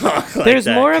made you talk like There's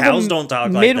that? more Cows of a don't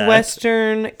talk like that.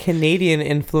 Midwestern Canadian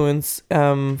influence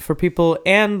for people,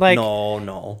 and like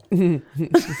No.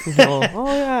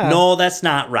 oh yeah. No, that's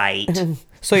not right.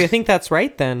 So you think that's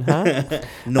right then, huh?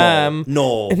 No.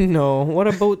 No. What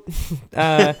about?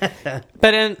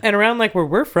 But and around like where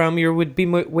we're from, you would be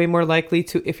way more likely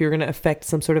to, if you're going to affect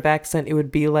some sort of accent, it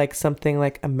would be like something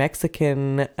like a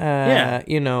Mexican.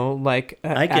 Like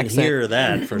I can accent. hear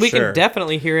that for We sure. can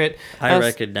definitely hear it. I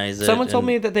recognize it. Someone told and-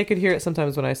 me that they could hear it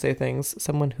sometimes when I say things.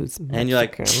 Someone who's Mexican. And you're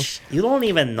like, you don't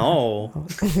even know.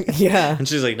 Yeah. And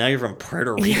she's like, now you're from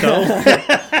Puerto Rico?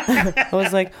 I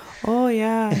was like, oh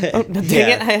yeah. Oh, dang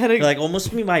it. I had You're like,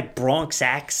 almost be my Bronx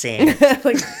accent.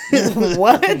 like,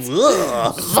 what?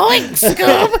 Ugh. Zoinks,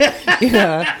 Scoob!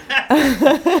 Yeah.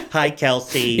 Hi,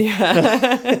 Kelsey.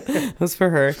 Yeah. It was for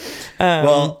her.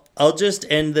 Well, I'll just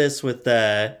end this with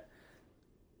bite.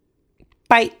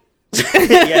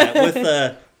 yeah,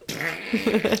 with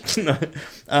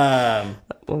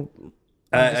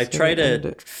I try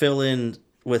to fill in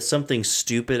with something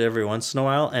stupid every once in a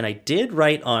while, and I did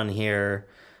write on here.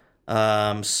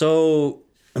 So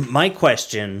my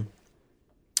question: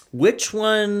 which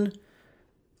one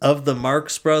of the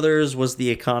Marx Brothers was the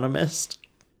economist?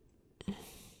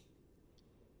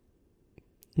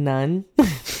 None.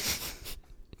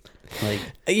 Like,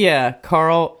 Yeah,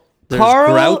 Carl. there's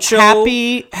Carl, Groucho,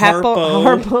 Happy, Harpo.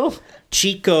 Harpo.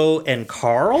 Chico and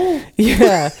Carl?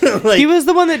 Yeah. Like- he was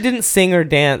the one that didn't sing or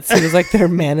dance. He was like their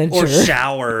manager. Or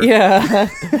shower. Yeah.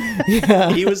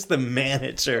 Yeah. He was the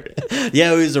manager.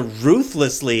 Yeah, he was a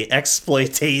ruthlessly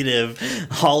exploitative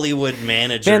Hollywood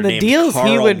manager Man, the named deals Karl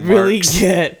he would really Marx.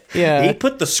 get. Yeah. He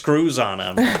put the screws on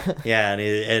him. Yeah,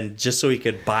 and just so he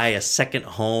could buy a second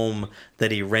home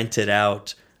that he rented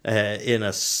out in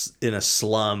a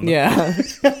slum. Yeah.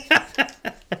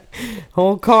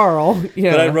 Old Carl.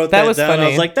 Yeah. But I wrote that was down. funny. I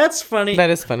was like, that's funny. That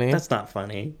is funny. That's not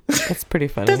funny. That's pretty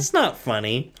funny. That's not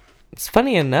funny. It's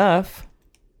funny enough.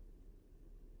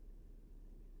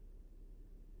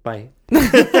 Bye.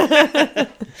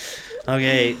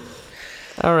 Okay.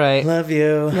 All right. Love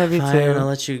you. Love you Fine, too. I'll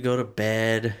let you go to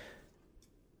bed.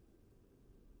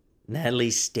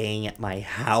 Natalie's staying at my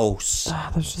house.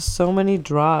 There's just so many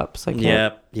drops. I can't.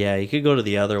 Yep. Yeah, you could go to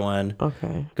the other one.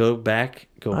 Okay. Go back.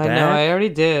 Go I back. know. I already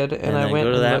did, and I then went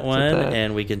go to and that looked one, at that.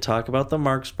 and we can talk about the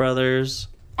Marx Brothers.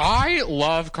 I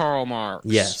love Karl Marx.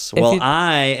 Yes. If Well, you-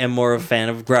 I am more a fan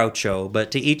of Groucho,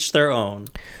 but to each their own.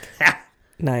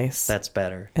 Nice. That's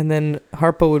better. And then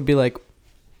Harpo would be like,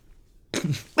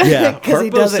 Yeah, 'Cause he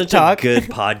Harpo's doesn't such talk. a good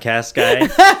podcast guy.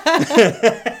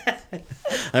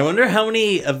 I wonder how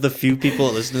many of the few people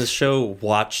that listen to this show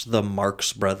watch the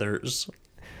Marx Brothers.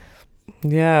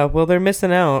 yeah, well, they're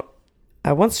missing out.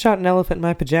 I once shot an elephant in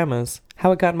my pajamas.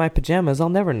 How it got in my pajamas, I'll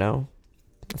never know.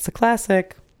 It's a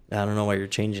classic. I don't know why you're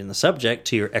changing the subject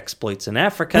to your exploits in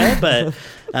Africa, but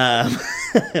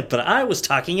but I was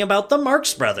talking about the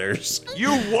Marx Brothers.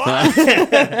 You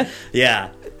what? Yeah.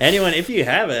 Anyone, if you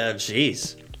have it,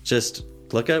 jeez, just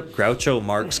look up Groucho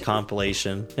Marx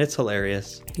compilation. It's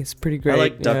hilarious. He's pretty great. I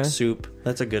like Duck yeah. Soup.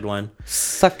 That's a good one.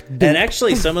 Suck dick. And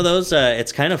actually, some of those,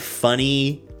 it's kind of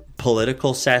funny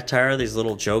political satire, these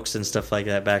little jokes and stuff like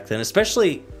that back then.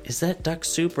 Especially, is that Duck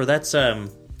Soup or that's a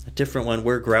different one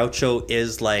where Groucho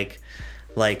is like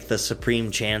the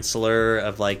supreme chancellor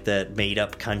of like that made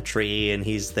up country, and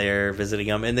he's there visiting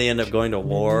them, and they end up going to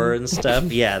war and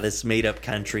stuff. Yeah, this made up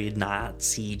country,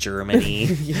 Nazi Germany.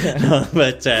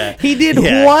 But He did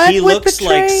yeah, what He with looks the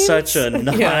like trains? such a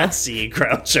Nazi,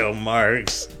 Groucho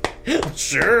Marx.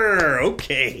 Sure,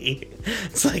 okay.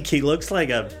 It's like he looks like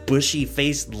a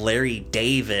bushy-faced Larry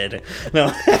David. No,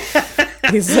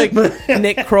 He's like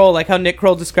Nick Kroll, like how Nick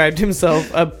Kroll described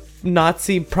himself, a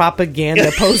Nazi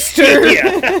propaganda poster.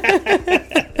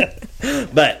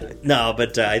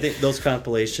 but I think those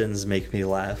compilations make me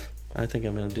laugh. I think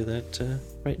I'm going to do that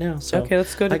right now. So Okay,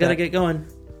 let's go to I got to that. get going.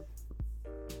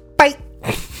 Bye.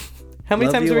 How many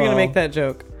Love times you are we going to all. make that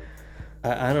joke?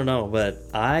 I don't know, but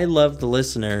I love the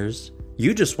listeners.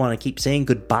 You just want to keep saying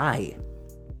goodbye.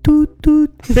 Toot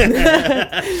toot.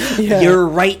 Yeah. You're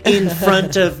right in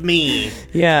front of me.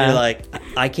 Yeah. You're like,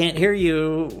 I can't hear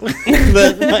you.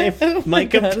 But my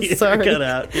computer Sorry. cut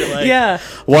out. You're like, Yeah.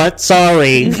 what?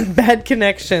 Sorry. Bad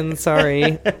connection.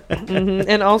 Sorry.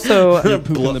 And also, Poop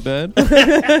in the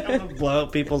bed. Blow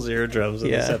out people's eardrums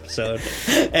in this Yeah. episode.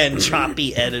 And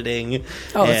choppy editing.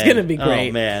 Oh, it's gonna be great.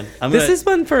 Oh, man. this is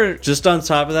one for. Just on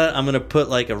top of that, I'm going to put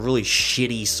like a really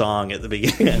shitty song at the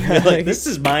beginning. Like, this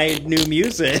is my new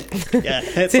music. Yeah,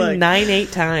 It's in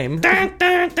 9/8 time.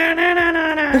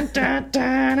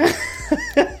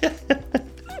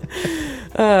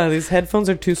 These headphones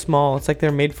are too small. It's like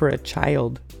they're made for a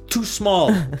child. Too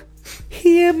small.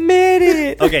 He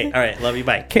admitted. Okay, all right. Love you.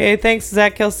 Bye. Okay, thanks,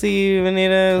 Zach Kelsey,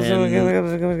 Vanita,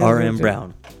 And R.M.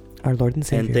 Brown. our Lord and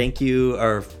Savior. And thank you,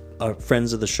 our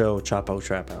friends of the show, Chapo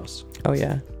Trap House. Oh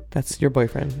yeah, that's your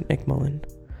boyfriend, Nick Mullen.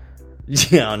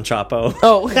 Yeah, on Chapo.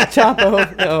 Oh,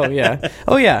 Chapo. Oh yeah.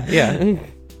 Oh yeah. Yeah.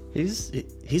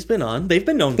 He's been on. They've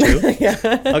been known to. Yeah.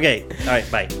 Okay. All right.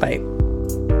 Bye. Bye.